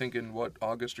 honey. I think, in what,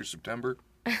 August or September?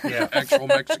 Yeah. Actual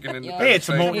Mexican Independence Hey, it's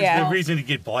a Day. moment. Yeah. It's the reason to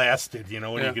get blasted. You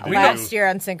know what Yeah. you could We do. Last year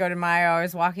on Cinco de Mayo, I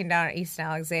was walking down at East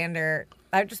Alexander.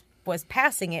 I just was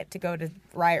passing it to go to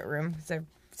Riot Room. So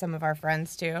some of our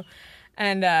friends too.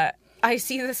 And I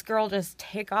see this girl just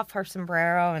take off her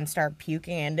sombrero and start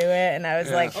puking into it. And I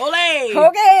was like, Olay!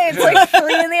 okay, it's like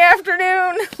 3 in the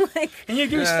afternoon. Like, And you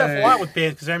do stuff a lot with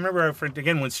bands because I remember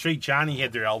again when Straight Johnny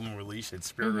had their album release at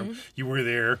Spirit Room. You were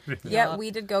there, yeah,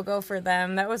 we did go for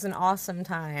them. That was an awesome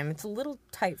time. It's a little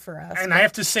tight for us. and I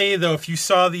have to say though, if you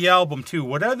saw the album too,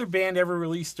 what other band ever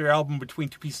released their album between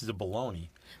two pieces of bologna?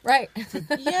 Right.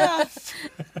 Yeah.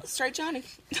 Straight Johnny.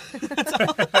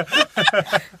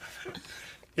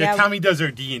 Yeah, Yeah. Tommy does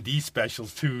our D&D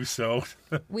specials too. So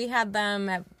We had them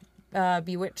at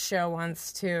Bewitched show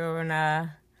once too, and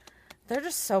they're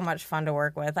just so much fun to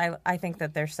work with. I think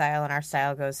that their style and our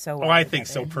style goes so well. I think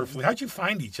so together. perfectly. How'd you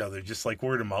find each other? Just like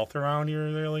word of mouth around here,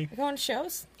 really? Going to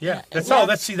shows? Yeah, that's Yeah. all.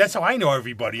 That's how I know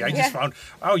everybody. I just Yeah. found,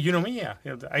 oh, you know me, yeah.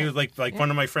 I was like one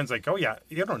of my friends, like, oh yeah,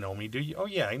 you don't know me, do you? Oh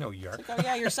yeah, I know you are. Oh,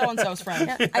 yeah, you're so-and-so's friend.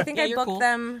 Yeah, I think Yeah, I you're booked cool.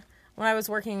 them when I was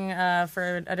working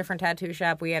for a different tattoo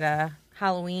shop. We had a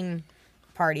Halloween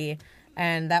party,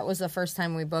 and that was the first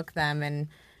time we booked them. And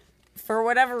for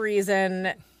whatever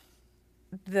reason,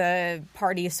 the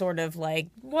party sort of like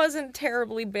wasn't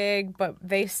terribly big, but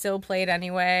they still played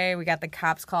anyway. We got the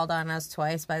cops called on us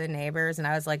twice by the neighbors, and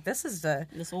I was like, this is the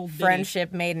This old bitty.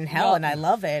 friendship made in hell, Yup. and I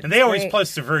love it. And they It's always, great.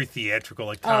 plus they're very theatrical.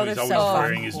 Like Oh, Tommy's they're always so fun.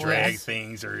 wearing his drag Yes.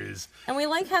 things or his. And we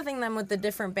like having them with the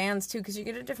different bands too, because you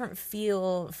get a different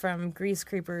feel from Grease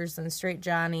Creepers and Straight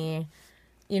Johnny.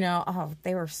 You know,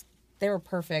 they were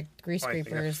perfect. Grease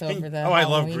Creepers over the. I love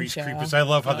Halloween Grease show. Creepers. I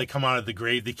love how they come out of the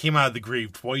grave. They came out of the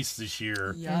grave twice this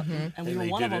year. Yep. Mm-hmm. And we And were they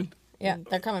one of did them. it. Yeah,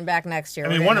 they're coming back next year. I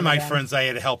We're mean, one gonna of my do them. friends, I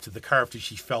had to help to the car after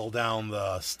she fell down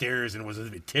the stairs and was a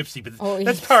bit tipsy. But Oh,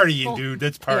 that's yes. partying, dude.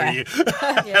 That's partying.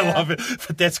 Yeah. I love it.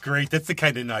 But that's great. That's the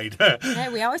kind of night. Hey,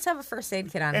 we always have a first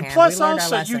aid kit on And hand. plus, we learned our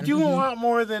also, you lesson. do a lot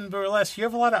more than burlesque. You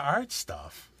have a lot of art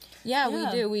stuff. Yeah,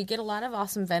 Yeah. we do. We get a lot of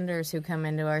awesome vendors who come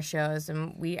into our shows,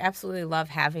 and we absolutely love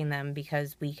having them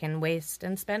because we can waste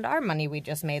and spend our money we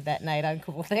just made that night on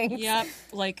cool things. Yep.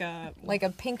 Like Like a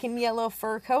pink and yellow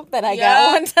fur coat that I Yeah.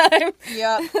 got one time.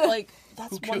 yeah, like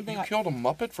that's Who one thing you I killed a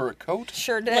Muppet for a coat?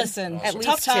 Sure did. listen. At least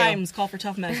Tough two. times call for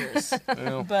tough measures.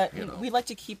 Well, But we like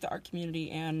to keep the art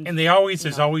community and And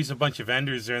there's always a bunch of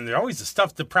vendors there, and they're always the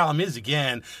stuff. The problem is,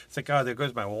 again, it's like, oh, there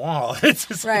goes my wall. It's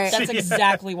just, Right. that's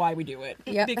exactly why we do it.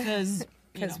 Yep. Because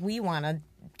Because we want to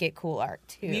get cool art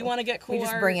too. We wanna get cool We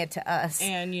just art. bring it to us.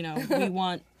 and we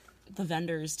want the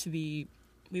vendors to be.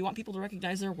 We want people to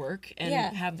recognize their work and Yeah.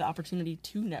 have the opportunity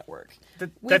to network. We've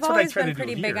that's what I always try been to do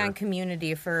pretty big here. on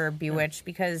community for Bewitched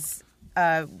because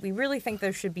we really think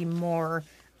there should be more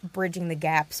bridging the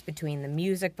gaps between the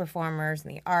music performers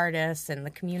and the artists and the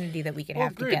community that we could well,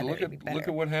 have great. together Look to be better. look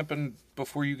at what happened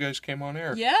before you guys came on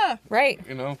air. Yeah. Right.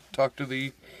 You know, talk to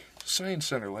the Science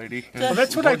Center lady. Well,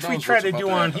 that's what Lord we knows try what's to about do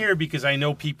to on happen. here because I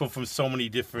know people from so many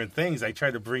different things. I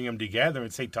try to bring them together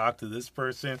and say, talk to this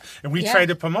person. And we Yeah. try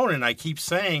to promote it. And I keep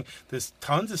saying, there's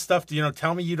tons of stuff.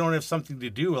 Tell me you don't have something to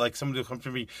do. Like somebody will come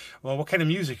to me, well, what kind of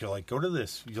music? You're like, go to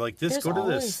this. You like this? There's go to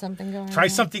always this. something going Try on.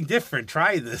 something different.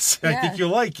 Try this. I Yeah. think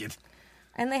you'll like it.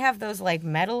 And they have those like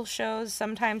metal shows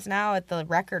sometimes now at the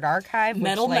Record Archive. Which,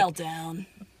 Metal like, Meltdown.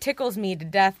 tickles me to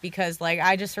death because like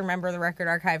I just remember the Record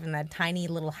Archive in that tiny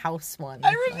little house one.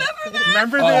 I remember that.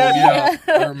 Remember Oh that?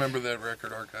 yeah, I remember that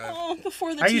record archive. Oh,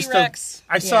 before the I used T-Rex.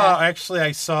 to. I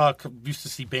used to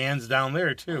see bands down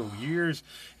there too, years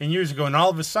and years ago. And all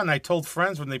of a sudden, I told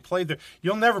friends when they played there,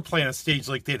 "You'll never play on a stage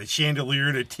like that. A chandelier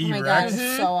and a Oh T-Rex." my god,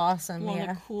 it's so awesome. One Yeah.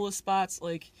 of the coolest spots,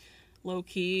 like low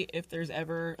key. If there's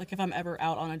ever like if I'm ever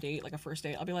out on a date, like a first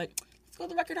date, I'll be like, let's go to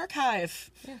the Record Archive.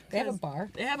 They have a bar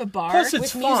They have a bar. Plus,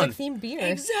 it's with fun. music themed beer.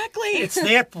 Exactly. It's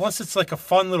that. Plus, it's like a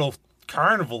fun little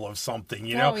carnival of something.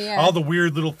 You know, Oh, yeah. all the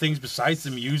weird little things besides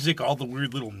the music, all the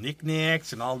weird little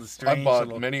knickknacks, and all the I strange. bought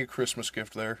little... many a Christmas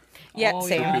gift there Yeah, Oh,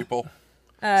 same. yeah. for people.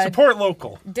 Support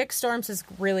local. Dick Storms has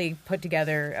really put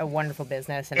together a wonderful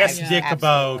business, and Ask I Dick absolutely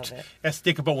about love it. ask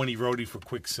Dick about when he roadied for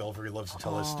Quicksilver. He loves to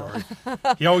tell his story.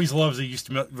 He always loves. He used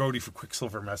to roadie for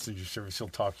Quicksilver Messenger Service. He'll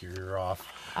talk your ear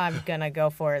off. I'm gonna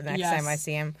go for it next Yes. time I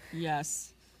see him.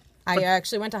 Yes. I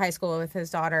actually went to high school with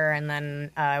his daughter, and then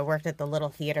worked at the Little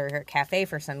Theater Cafe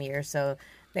for some years. So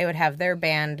they would have their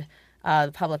band,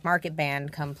 the Public Market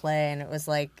Band, come play, and it was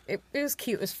like it was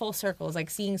cute. It was full circle. It was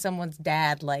like seeing someone's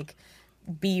dad like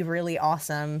be really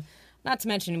awesome. Not to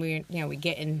mention we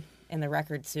get in the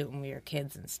record suit when we were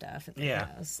kids and stuff. At the Yeah.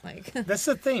 house. Like That's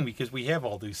the thing, because we have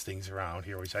all these things around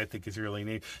here, which I think is really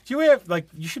neat. Do you have, like,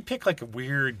 you should pick, like, a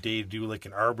weird day to do, like,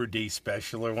 an Arbor Day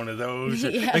special or one of those.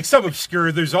 Or, like, some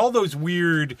obscure. There's all those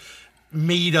weird,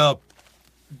 made-up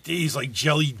days, like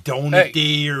Jelly Donut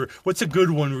Day, or what's a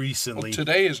good one recently? Well,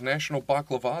 today is National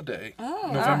Baklava Day.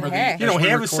 November hey. You know, as we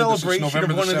have a record this, it's celebration of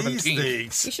November one the of these 17th.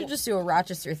 things. we should just do a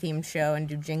Rochester-themed show and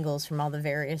do jingles from all the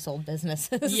various old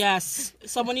businesses. Yes.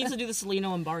 Someone needs to do the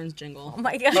Celino and Barnes jingle. Oh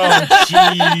my god. Oh,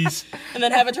 jeez. And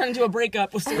then have it turn into a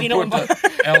breakup with Celino and Put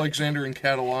Barnes. Alexander and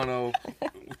Catalano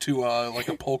to like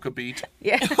a polka beat.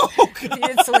 Yeah. If you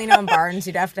did Selena and Barnes,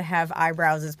 you'd have to have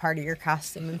eyebrows as part of your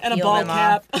costume and, And a peel ball them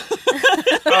cap.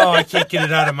 off. Oh, I can't get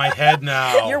it out of my head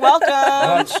now. You're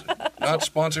welcome. Not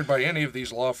sponsored by any of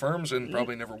these law firms, and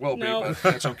probably never will be, No. but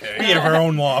that's We okay. have our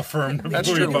own law firm. That's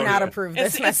Worry true. Do about not it. approve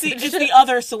It's, this it's, the, message. it's the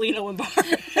other Celino and Barnes.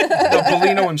 The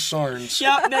Bellino and Sarns.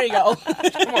 Yeah, there you go. Come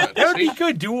on, That would be see?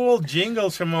 good. Do old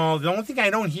jingles from all. The only thing I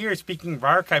don't hear, speaking of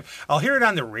archive, I'll hear it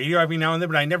on the radio every now and then,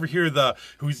 but I never hear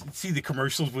see the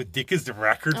commercials with Dick as the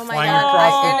record Oh my flying god.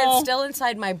 across. And it's still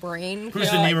inside my brain. Who's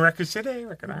the name of Record City?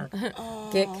 Record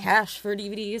Archive. Get cash for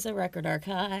DVDs at Record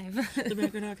Archive. The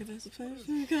record archive is a place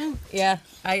you go. Yeah.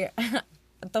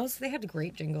 They had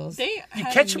great jingles. They You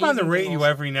had catch them on the amazing radio jingles.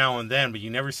 every now and then, but you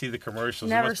never see the commercials.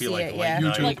 Never it must be see like it, late yeah.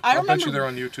 night. YouTube. Like, I I'll bet you remember- they're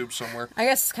on YouTube somewhere. I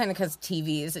guess it's kind of because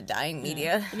TV is a dying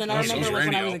media. And then I Versus remember like,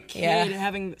 when I was a radio. kid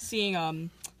Yeah. seeing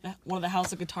one of the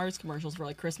House of Guitars commercials for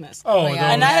like Christmas. Oh, yeah. no.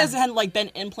 And that has like been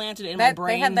implanted in my That,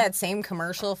 brain. they had that same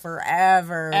commercial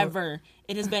forever. ever.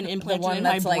 It has been implanted one in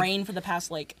my that's, like, brain for the past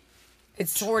like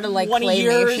It's sort of like 20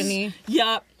 years. claymation-y.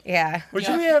 Yep. Yeah. What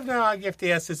Yeah. you have now, I have to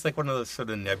ask this like one of those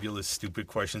sort of nebulous, stupid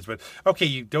questions. But okay,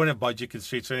 you don't have budget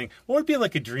constraints or anything. What would be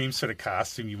like a dream sort of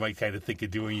costume you might kind of think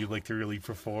of doing? You'd like to really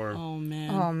perform. Oh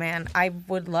man. Oh man, I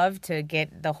would love to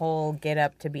get the whole get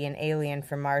up to be an alien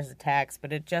from Mars Attacks,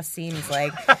 but it just seems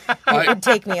like it would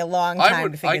take me a long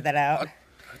time to figure that out.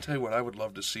 I tell you what, I would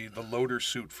love to see the loader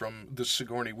suit from the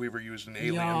Sigourney Weaver used in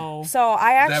Alien. Yo. So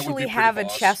I That would actually be have a pretty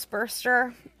boss. chest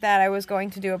burster that I was going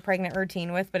to do a pregnant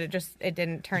routine with, but it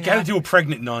didn't turn Got to out. do a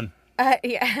pregnant nun.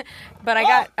 Yeah, but I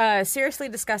got Seriously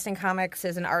Disgusting Comics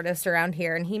is an artist around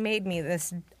here, and he made me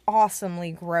this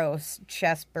awesomely gross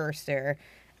chest burster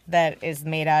that is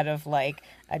made out of like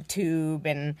a tube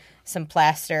and some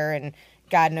plaster and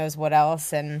God knows what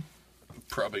else. And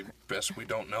Probably best we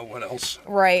don't know what else.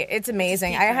 right, it's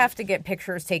amazing. I have to get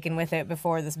pictures taken with it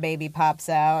before this baby pops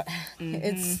out.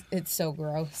 It's so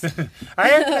gross. I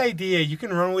have an idea. You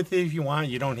can run with it if you want.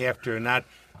 You don't have to. Not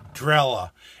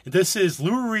Drella. This is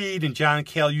Lou Reed and John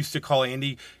Cale used to call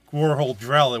Andy Warhol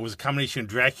Drella. It was a combination of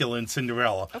Dracula and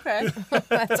Cinderella. Okay.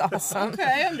 That's awesome.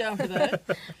 Okay, I'm down for that.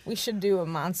 We should do a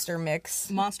monster mix.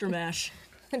 Monster Mash.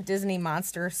 Disney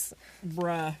monsters.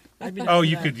 Bruh. I'd be down Oh, for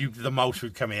you that. could. The mouse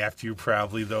would come after you,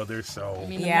 probably. Though they're so. I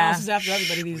mean, the Yeah. mouse is after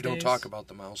everybody these We don't days. talk about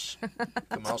the mouse.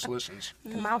 The mouse listens.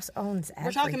 The mouse owns everything.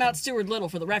 We're talking about Stuart Little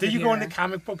for the record. Did you go here. into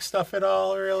comic book stuff at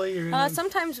all, really? Or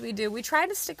Sometimes we do. We try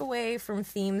to stick away from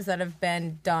themes that have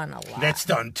been done a lot. that's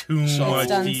done too So- much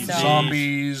done these so. days.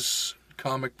 Zombies,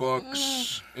 comic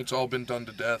books, it's all been done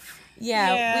to death.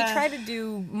 Yeah, Yeah. we try to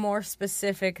do more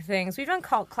specific things. We've done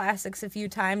cult classics a few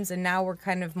times, and now we're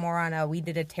kind of more on we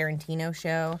did a Tarantino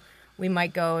show. We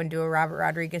might go and do a Robert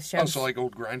Rodriguez show. Also, like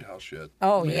old Grindhouse shit.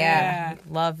 Oh, yeah. Yeah.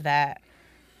 Love that.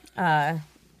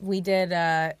 We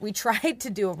tried to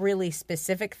do a really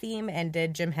specific theme and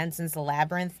did Jim Henson's The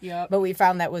Labyrinth. Yep. But we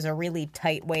found that was a really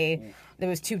tight way. It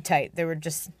was too tight. There were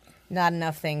just not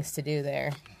enough things to do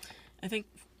there. I think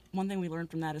one thing we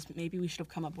learned from that is maybe we should have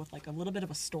come up with like a little bit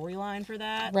of a storyline for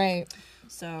that. Right.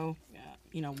 So,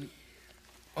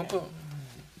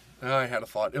 I had a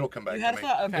thought. It'll come back You to had a me.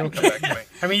 thought? Okay. It'll come back to me.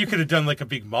 I mean, you could have done like a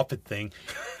big Muppet thing.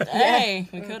 Hey,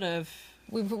 we could have.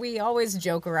 We always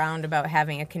joke around about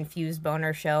having a confused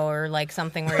boner show or like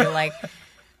something where you're like,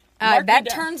 Mark me that down.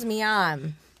 turns me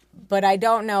on, but I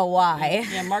don't know why.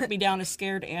 Yeah, mark me down as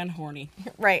scared and horny.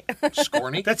 Right.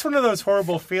 Scorny? That's one of those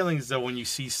horrible feelings, though, when you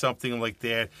see something like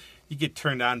that. You get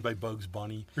turned on by Bugs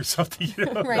Bunny or something. You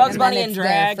know? Right. Bugs and Bunny then in it's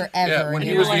drag. there forever. Yeah, when and he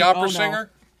you're was like, the opera oh, no. singer.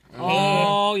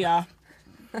 Oh, yeah.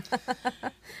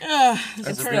 That's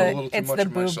It's a little too it's much the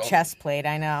of boob myself. chest plate,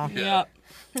 I know. Yeah.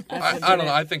 Yep. I don't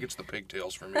know. I think it's the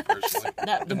pigtails for me personally.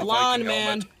 That, the And blonde Viking man.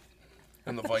 helmet.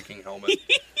 And the Viking helmet.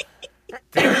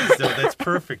 That is, though, that's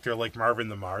perfect. They're like Marvin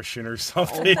the Martian or Oh,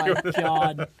 something. my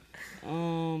God.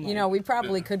 You know, we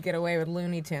probably could get away with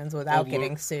Looney Tunes without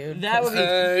getting sued. That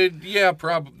would be. Yeah,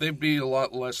 probably. They'd be a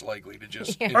lot less likely to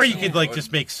just. Or you could instantly like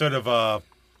just make sort of a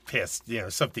piss,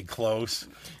 something close.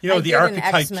 I The did an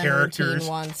archetype X-Men characters. routine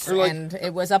once, Or like- and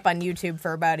it was up on YouTube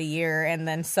for about a year, and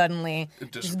then suddenly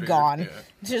It just disappeared, gone. yeah.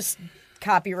 Just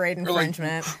copyright Or like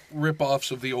infringement. rip-offs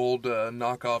of the old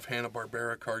knockoff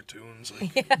Hanna-Barbera cartoons,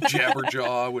 like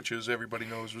Jabberjaw, which, as everybody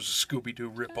knows, was a Scooby-Doo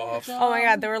rip-off. Oh my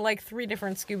God, there were like 3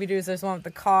 different Scooby-Doos. There's one with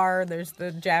the car, there's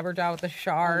the Jabberjaw with the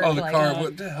shark. Oh, the like, car.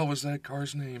 What the hell was that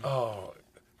car's name? Oh,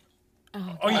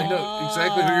 I know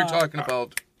exactly who you're talking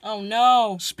about. Oh,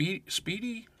 no.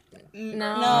 Speedy?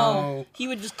 No. He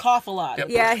would just cough a lot. Yep.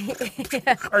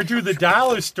 Yeah, or do the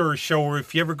dollar store show where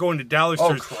if you ever go into dollar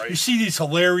stores, Christ. you see these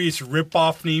hilarious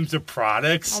rip-off names of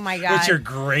products. Oh, my God. Which are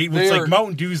great. They It's are- like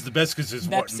Mountain Dew's the best because it's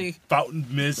Pepsi. Fountain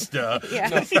Mist. yeah.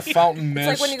 The Fountain Mist.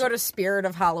 It's like when you go to Spirit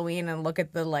of Halloween and look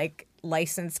at the like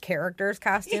licensed characters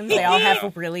costumes. They all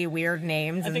have really weird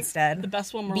names I think instead. the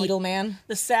best one were Beetle like Man.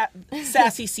 the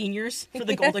sassy seniors for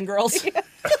the Golden Girls.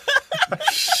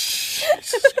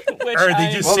 Which Or they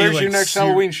I- just Well, say there's like your next There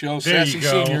Halloween show, Sassy you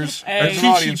go. Seniors. Hey. Or There's an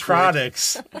Chi-Chi audience for it.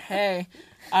 products. hey,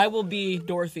 I will be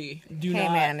Dorothy. Do Hey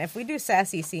not. man, if we do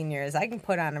Sassy Seniors, I can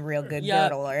put on a real good Yeah.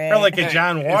 girdle, right? Or like a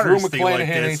John if Waters Rue thing like McClanahan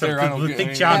that. ain't So there, I don't people get think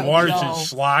any- John Yeah, Waters no. is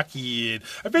schlocky. And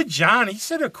I bet John, he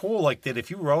said it cool like that.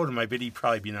 If you wrote him, I bet he'd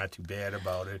probably be not too bad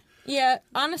about it. Yeah,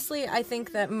 honestly, I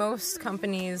think that most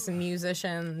companies and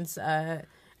musicians,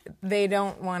 they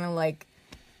don't want to like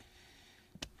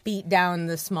beat down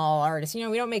the small artists. You know,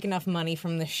 we don't make enough money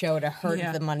from the show to hurt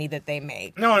Yeah. the money that they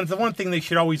make. No, and the one thing they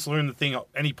should always learn, the thing,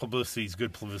 any publicity is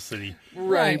good publicity.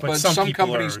 Right, But but some some people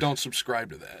companies are- don't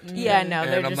subscribe to that. Yeah, no,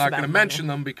 they're And I'm just not about going to money. mention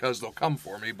them because they'll come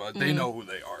for me, but they know who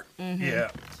they are. Yeah.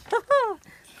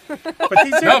 But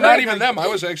these are No, not great, even like- them. I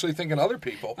was actually thinking other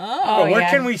people. Oh, But where yeah.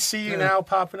 can we see you now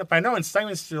popping up? I know in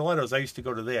Simon Stilettos, I used to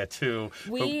go to that too.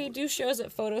 We do shows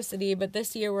at Photo City, but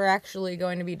this year we're actually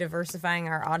going to be diversifying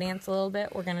our audience a little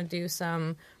bit. We're going to do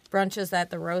some brunches at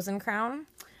the Rose and Crown.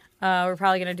 We're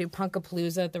probably going to do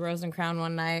Punkapalooza at the Rose and Crown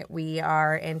one night. We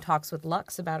are in talks with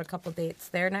Lux about a couple dates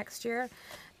there next year.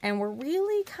 And we're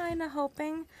really kind of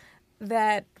hoping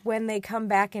that when they come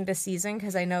back into season,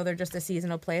 because I know they're just a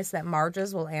seasonal place, that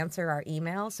Marges will answer our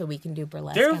email so we can do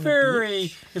burlesque. They're on the very,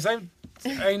 beach. because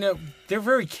I know they're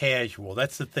very casual.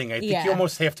 That's the thing. I think Yeah. you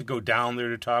almost have to go down there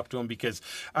to talk to them because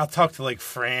I'll talk to like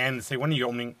Fran and say, "When are you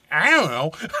opening?" I don't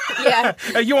know.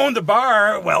 Yeah. You own the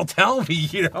bar. Well, tell me.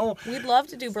 We'd love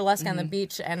to do burlesque on the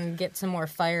beach and get some more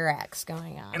fire acts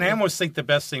going on. And I almost think the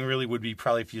best thing really would be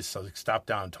probably if you just like, stop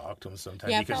down and talk to them sometime.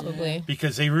 Yeah, because, probably.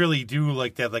 Because they really do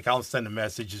like that. Like I'll send them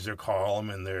messages or call them,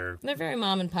 and they're They're very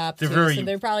mom and pop, They're too, very- so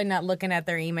they're probably not looking at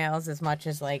their emails as much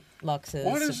as, like, Lux is.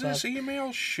 What is So- this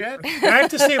email shit? And I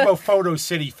have to say about Photo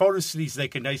City. Photo City's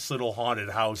like a nice little haunted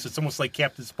house. It's almost like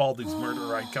Captain Spaulding's Murder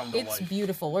Ride come to It's life.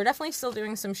 beautiful. We're definitely still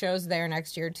doing some shows there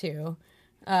next year, too.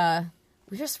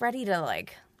 We're just ready to,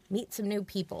 like, meet some new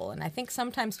people, and I think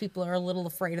sometimes people are a little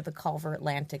afraid of the Culver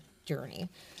Atlantic journey.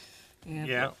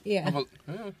 Yeah. Yeah. Well,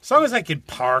 As long as I can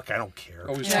park, I don't care.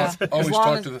 always Yeah. talk, As always long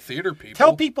talk as- to the theater people.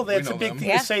 Tell people We that's a know big them. thing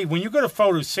Yeah. to say. When you go to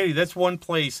Photo City, that's one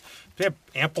place. They have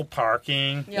ample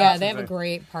parking. Yeah, they have a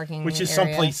great parking Which is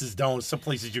area. some places don't. Some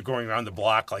places you're going around the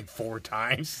block like 4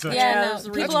 times. So- Yeah, Yeah, no, there's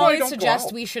a reason. people That's why I always don't go suggest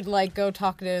out. we should, like, go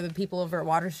talk to the people over at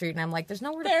Water Street, and I'm like, there's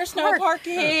nowhere to There's park. no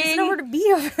parking. There's nowhere to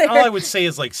be over there. All I would say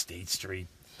is like State Street.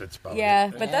 That's about Yeah,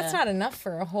 it. but that's not enough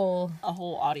for a whole.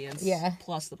 audience. Yeah.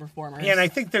 Plus the performers. Yeah, and I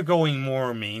think they're going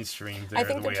more mainstream. I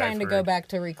think they're trying to go back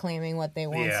to reclaiming what they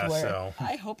once Yeah, were. so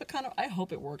I hope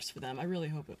it works for them. I really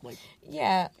hope it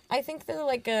Yeah, I think they're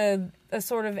like a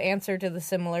sort of answer to the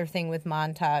similar thing with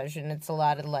Montage, and it's a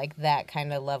lot of like that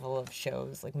kind of level of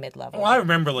shows, like mid-level. well, I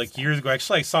remember like years ago.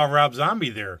 Actually, I saw Rob Zombie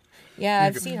there Yeah,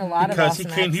 I've seen a lot because of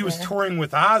he awesome came. He acts was there. touring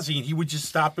with Ozzy, and he would just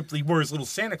stop if he wore his little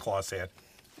Santa Claus hat.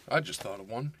 I just thought of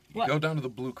one. You What? go down to the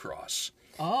Blue Cross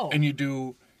and you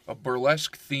do a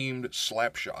burlesque-themed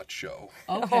Slapshot show.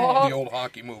 okay. The old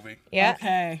hockey movie. Yeah,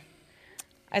 Okay.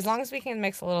 as long as we can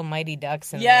mix a little Mighty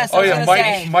Ducks in Yes, there. Oh I was yeah, gonna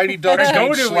Mighty say. Mighty Ducks. Go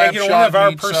meets to one of Slapshot our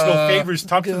meets, personal favorites.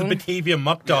 Talk to the Goon. Batavia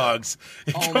Muck Dogs.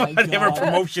 Oh my They have a God.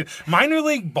 promotion. Minor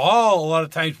League Ball. A lot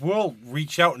of times will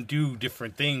reach out and do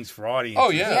different things for audiences. Oh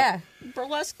yeah. Yeah,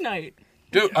 Burlesque night.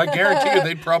 Dude, I guarantee you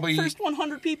they'd probably First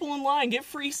 100 people in line get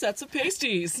free sets of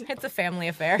pasties. it's a family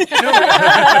affair. dude,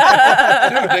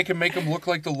 they can make them look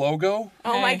like the logo.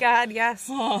 Oh my Hey. God,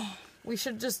 yes. We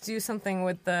should just do something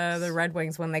with the Red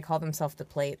Wings when they call themselves the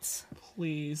Plates.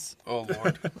 Please. Oh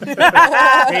lord.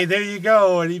 Hey, there you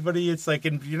go. Anybody? It's like,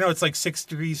 it's like 6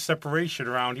 degrees separation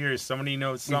around here. Somebody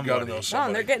knows We've somebody. gotta know Oh, and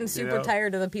somebody. they're getting super know?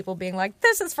 tired of the people being like,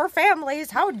 "This is for families.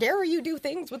 How dare you do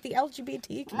things with the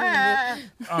LGBT community?"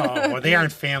 Oh, well, they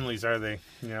aren't families, are they?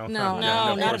 You know, No,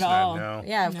 No, of not course at all. No.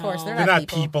 Yeah, of course they're They're not not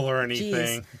people or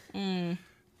anything.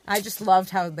 I just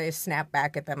loved how they snapped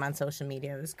back at them on social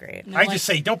media. It was great. I just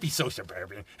say, don't be so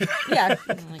suburban. Yeah,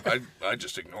 I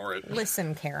just ignore it.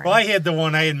 listen, Karen. Well, I had the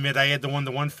one. I admit, I had the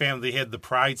one family had the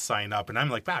Pride sign up, and I'm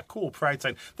like, cool Pride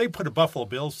sign. They put a Buffalo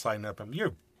Bills sign up.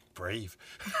 You're brave.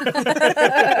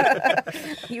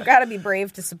 You got to be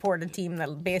brave to support a team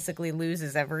that basically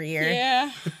loses every year.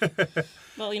 Yeah.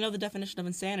 Well, you know the definition of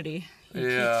insanity.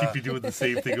 Yeah. Keep you doing the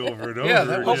same thing over and over. Yeah,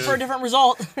 that Hope for a different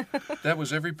result. That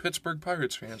was every Pittsburgh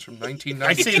Pirates fans from I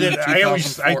 1990 say to that. I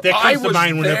always 2004. that comes to was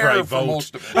mind whenever there I for vote.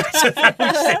 most of it.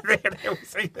 I always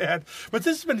say that. But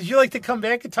this has been. Did you like to come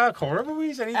back and talk horror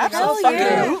movies? Anything else? Absolutely.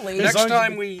 Absolutely. As Next long as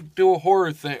time you- we do a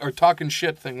horror thing or talking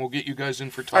shit thing, we'll get you guys in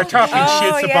for Our talking talking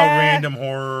shit. Oh, shits yeah. about random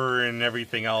horror and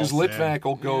everything else. Because and- Litvak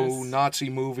will go Yes. Nazi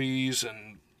movies and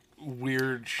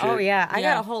weird shit. Oh yeah, I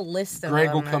Yeah. got a whole list of Greg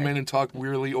them. will come in and talk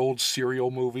weirdly old serial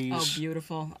movies. Oh,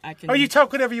 beautiful. I can. Oh, you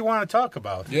talk whatever you want to talk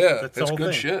about. Yeah, that's the that's whole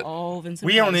good thing. shit. Oh, Vincent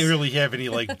We don't Price. really have any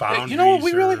like boundaries. You know what?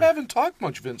 We really or- haven't talked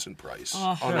much Vincent Price.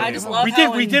 Oh, on I any just of love We how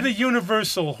did. We in- did a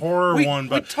Universal horror We- one, we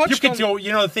but touched you could on- do.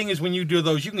 You know, the thing is, when you do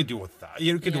those, you can do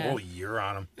you could do a Yeah. whole year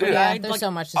on them. Yeah, I'd there's like-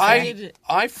 so much to say.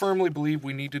 I firmly believe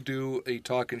we need to do a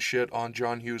talking shit on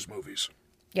John Hughes movies.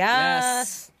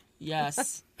 Yes.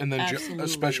 Yes. And then a Absolutely.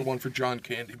 special one for John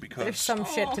Candy because There's some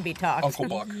shit to be talked. Uncle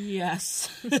Buck. Yes.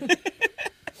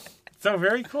 So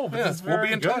very cool. But Yeah, this is we'll be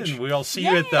very in good, touch. and we'll see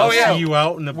you Yay. at the. Oh, yeah. See you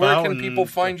out and about. Where can and- people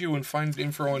find you and find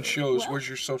info on shows? Where's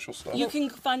your social stuff? You can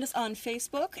find us on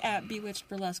Facebook at Bewitched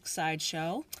Burlesque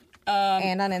Sideshow.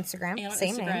 And on Instagram, And on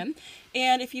same Instagram. name.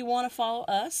 And if you want to follow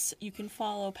us, you can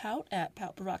follow Pout at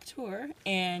Pout Provocateur,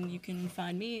 and you can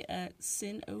find me at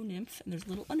Sin O Nymph, and there's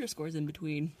little underscores in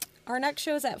between. Our next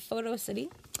show is at Photo City.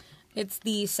 It's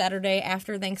the Saturday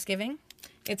after Thanksgiving.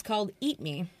 It's called Eat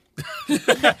Me.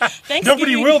 Thanksgiving,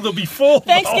 Nobody will. They'll be full.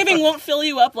 Thanksgiving won't fill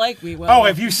you up like we will. Oh,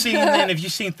 have you seen? Then have you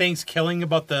seen Thanksgiving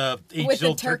about the With the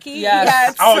age-old turkey? Yes. Yeah,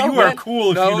 it's Oh, so you are good.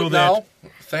 cool if you know that. No.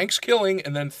 Thanksgiving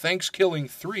and then Thanksgiving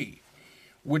 3,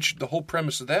 which the whole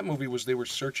premise of that movie was they were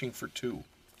searching for 2.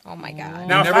 Oh my god.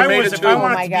 Now, if never I made was, it if to I it.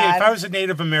 wanted Oh my to be, God. if I was a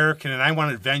Native American and I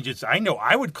wanted vengeance, I know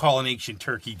I would call an ancient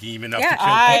turkey demon up Yeah, to kill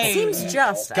I- it seems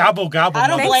just. Gobble gobble. I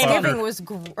don't blame motherfucker. Thanksgiving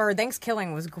was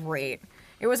Thanksgiving was great.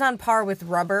 It was on par with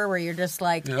Rubber, where you're just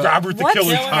like, Robert the what's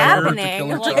Killer Tire. happening?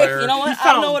 Killer Like, Tire. you know what? I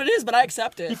found- don't know what it is, but I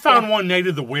accept it. He found one Night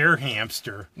of the Were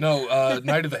Hamster. No,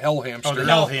 Night of the Hell Hamster. Oh, the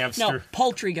Hell No, Hamster.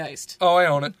 Poultrygeist. Oh, I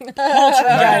own it. Poultrygeist.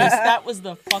 That was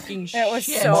the fucking shit. It was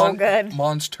so good.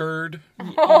 Monsterd.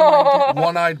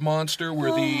 One-eyed monster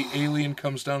where the alien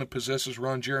comes down and possesses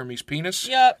Ron Jeremy's penis.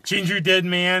 Yep. Ginger Dead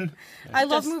Man. I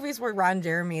love movies where Ron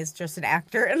Jeremy is just an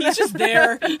actor and He's just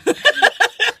there.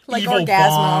 like Evil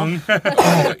Orgasmo.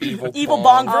 Bong. Evil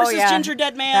Bong Oh, versus yeah. Ginger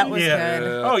Dead Man. That was Yeah.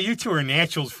 good. Oh, you two are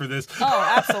naturals for this.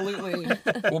 Oh, absolutely.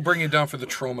 We'll bring you down for the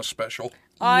trauma special.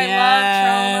 I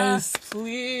yes,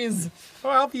 please.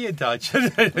 Well, I'll be in touch.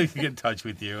 Get in touch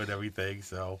with you and everything.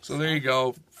 So So there you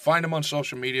go. Find him on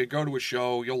social media. Go to a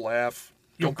show. You'll laugh.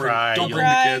 You'll cry. Don't You'll bring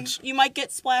the Cry. kids. You might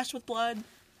get splashed with blood.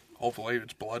 Hopefully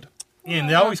it's blood. and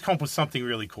they always come up with something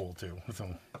really cool too. So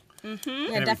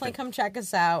Yeah, definitely come check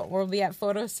us out. We'll be at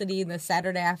Photo City the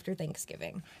Saturday after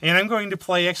Thanksgiving. and I'm going to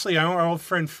play actually our old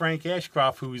friend Frank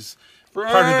Ashcroft, who's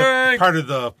Frank! part of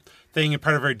the thing and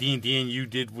part of our D&D, and you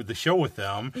did with the show with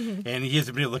them, Mm-hmm. and he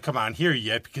hasn't been able to come on here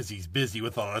yet because he's busy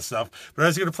with all that stuff. But I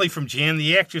was going to play from Jan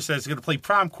the actress. I was going to play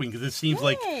Prom Queen because it seems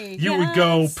like Hey, you would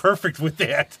go yes. perfect with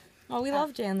that. Oh, we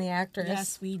love Jan the actress.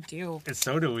 Yes, we do. And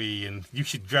so do we. And you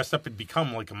should dress up and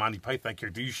become like a Monty Python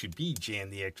character. You should be Jan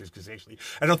the actress because actually,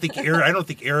 I don't think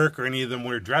Eric or any of them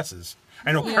wear dresses.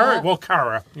 I know Kara. Well,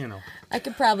 Kara, you know. I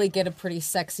could probably get a pretty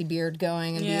sexy beard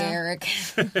going and Yeah. be Eric.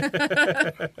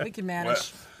 We can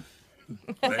manage.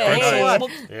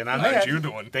 Excellent. And on How's that, you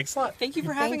doing? thanks a lot. Thank you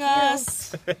for having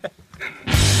Thank you. us.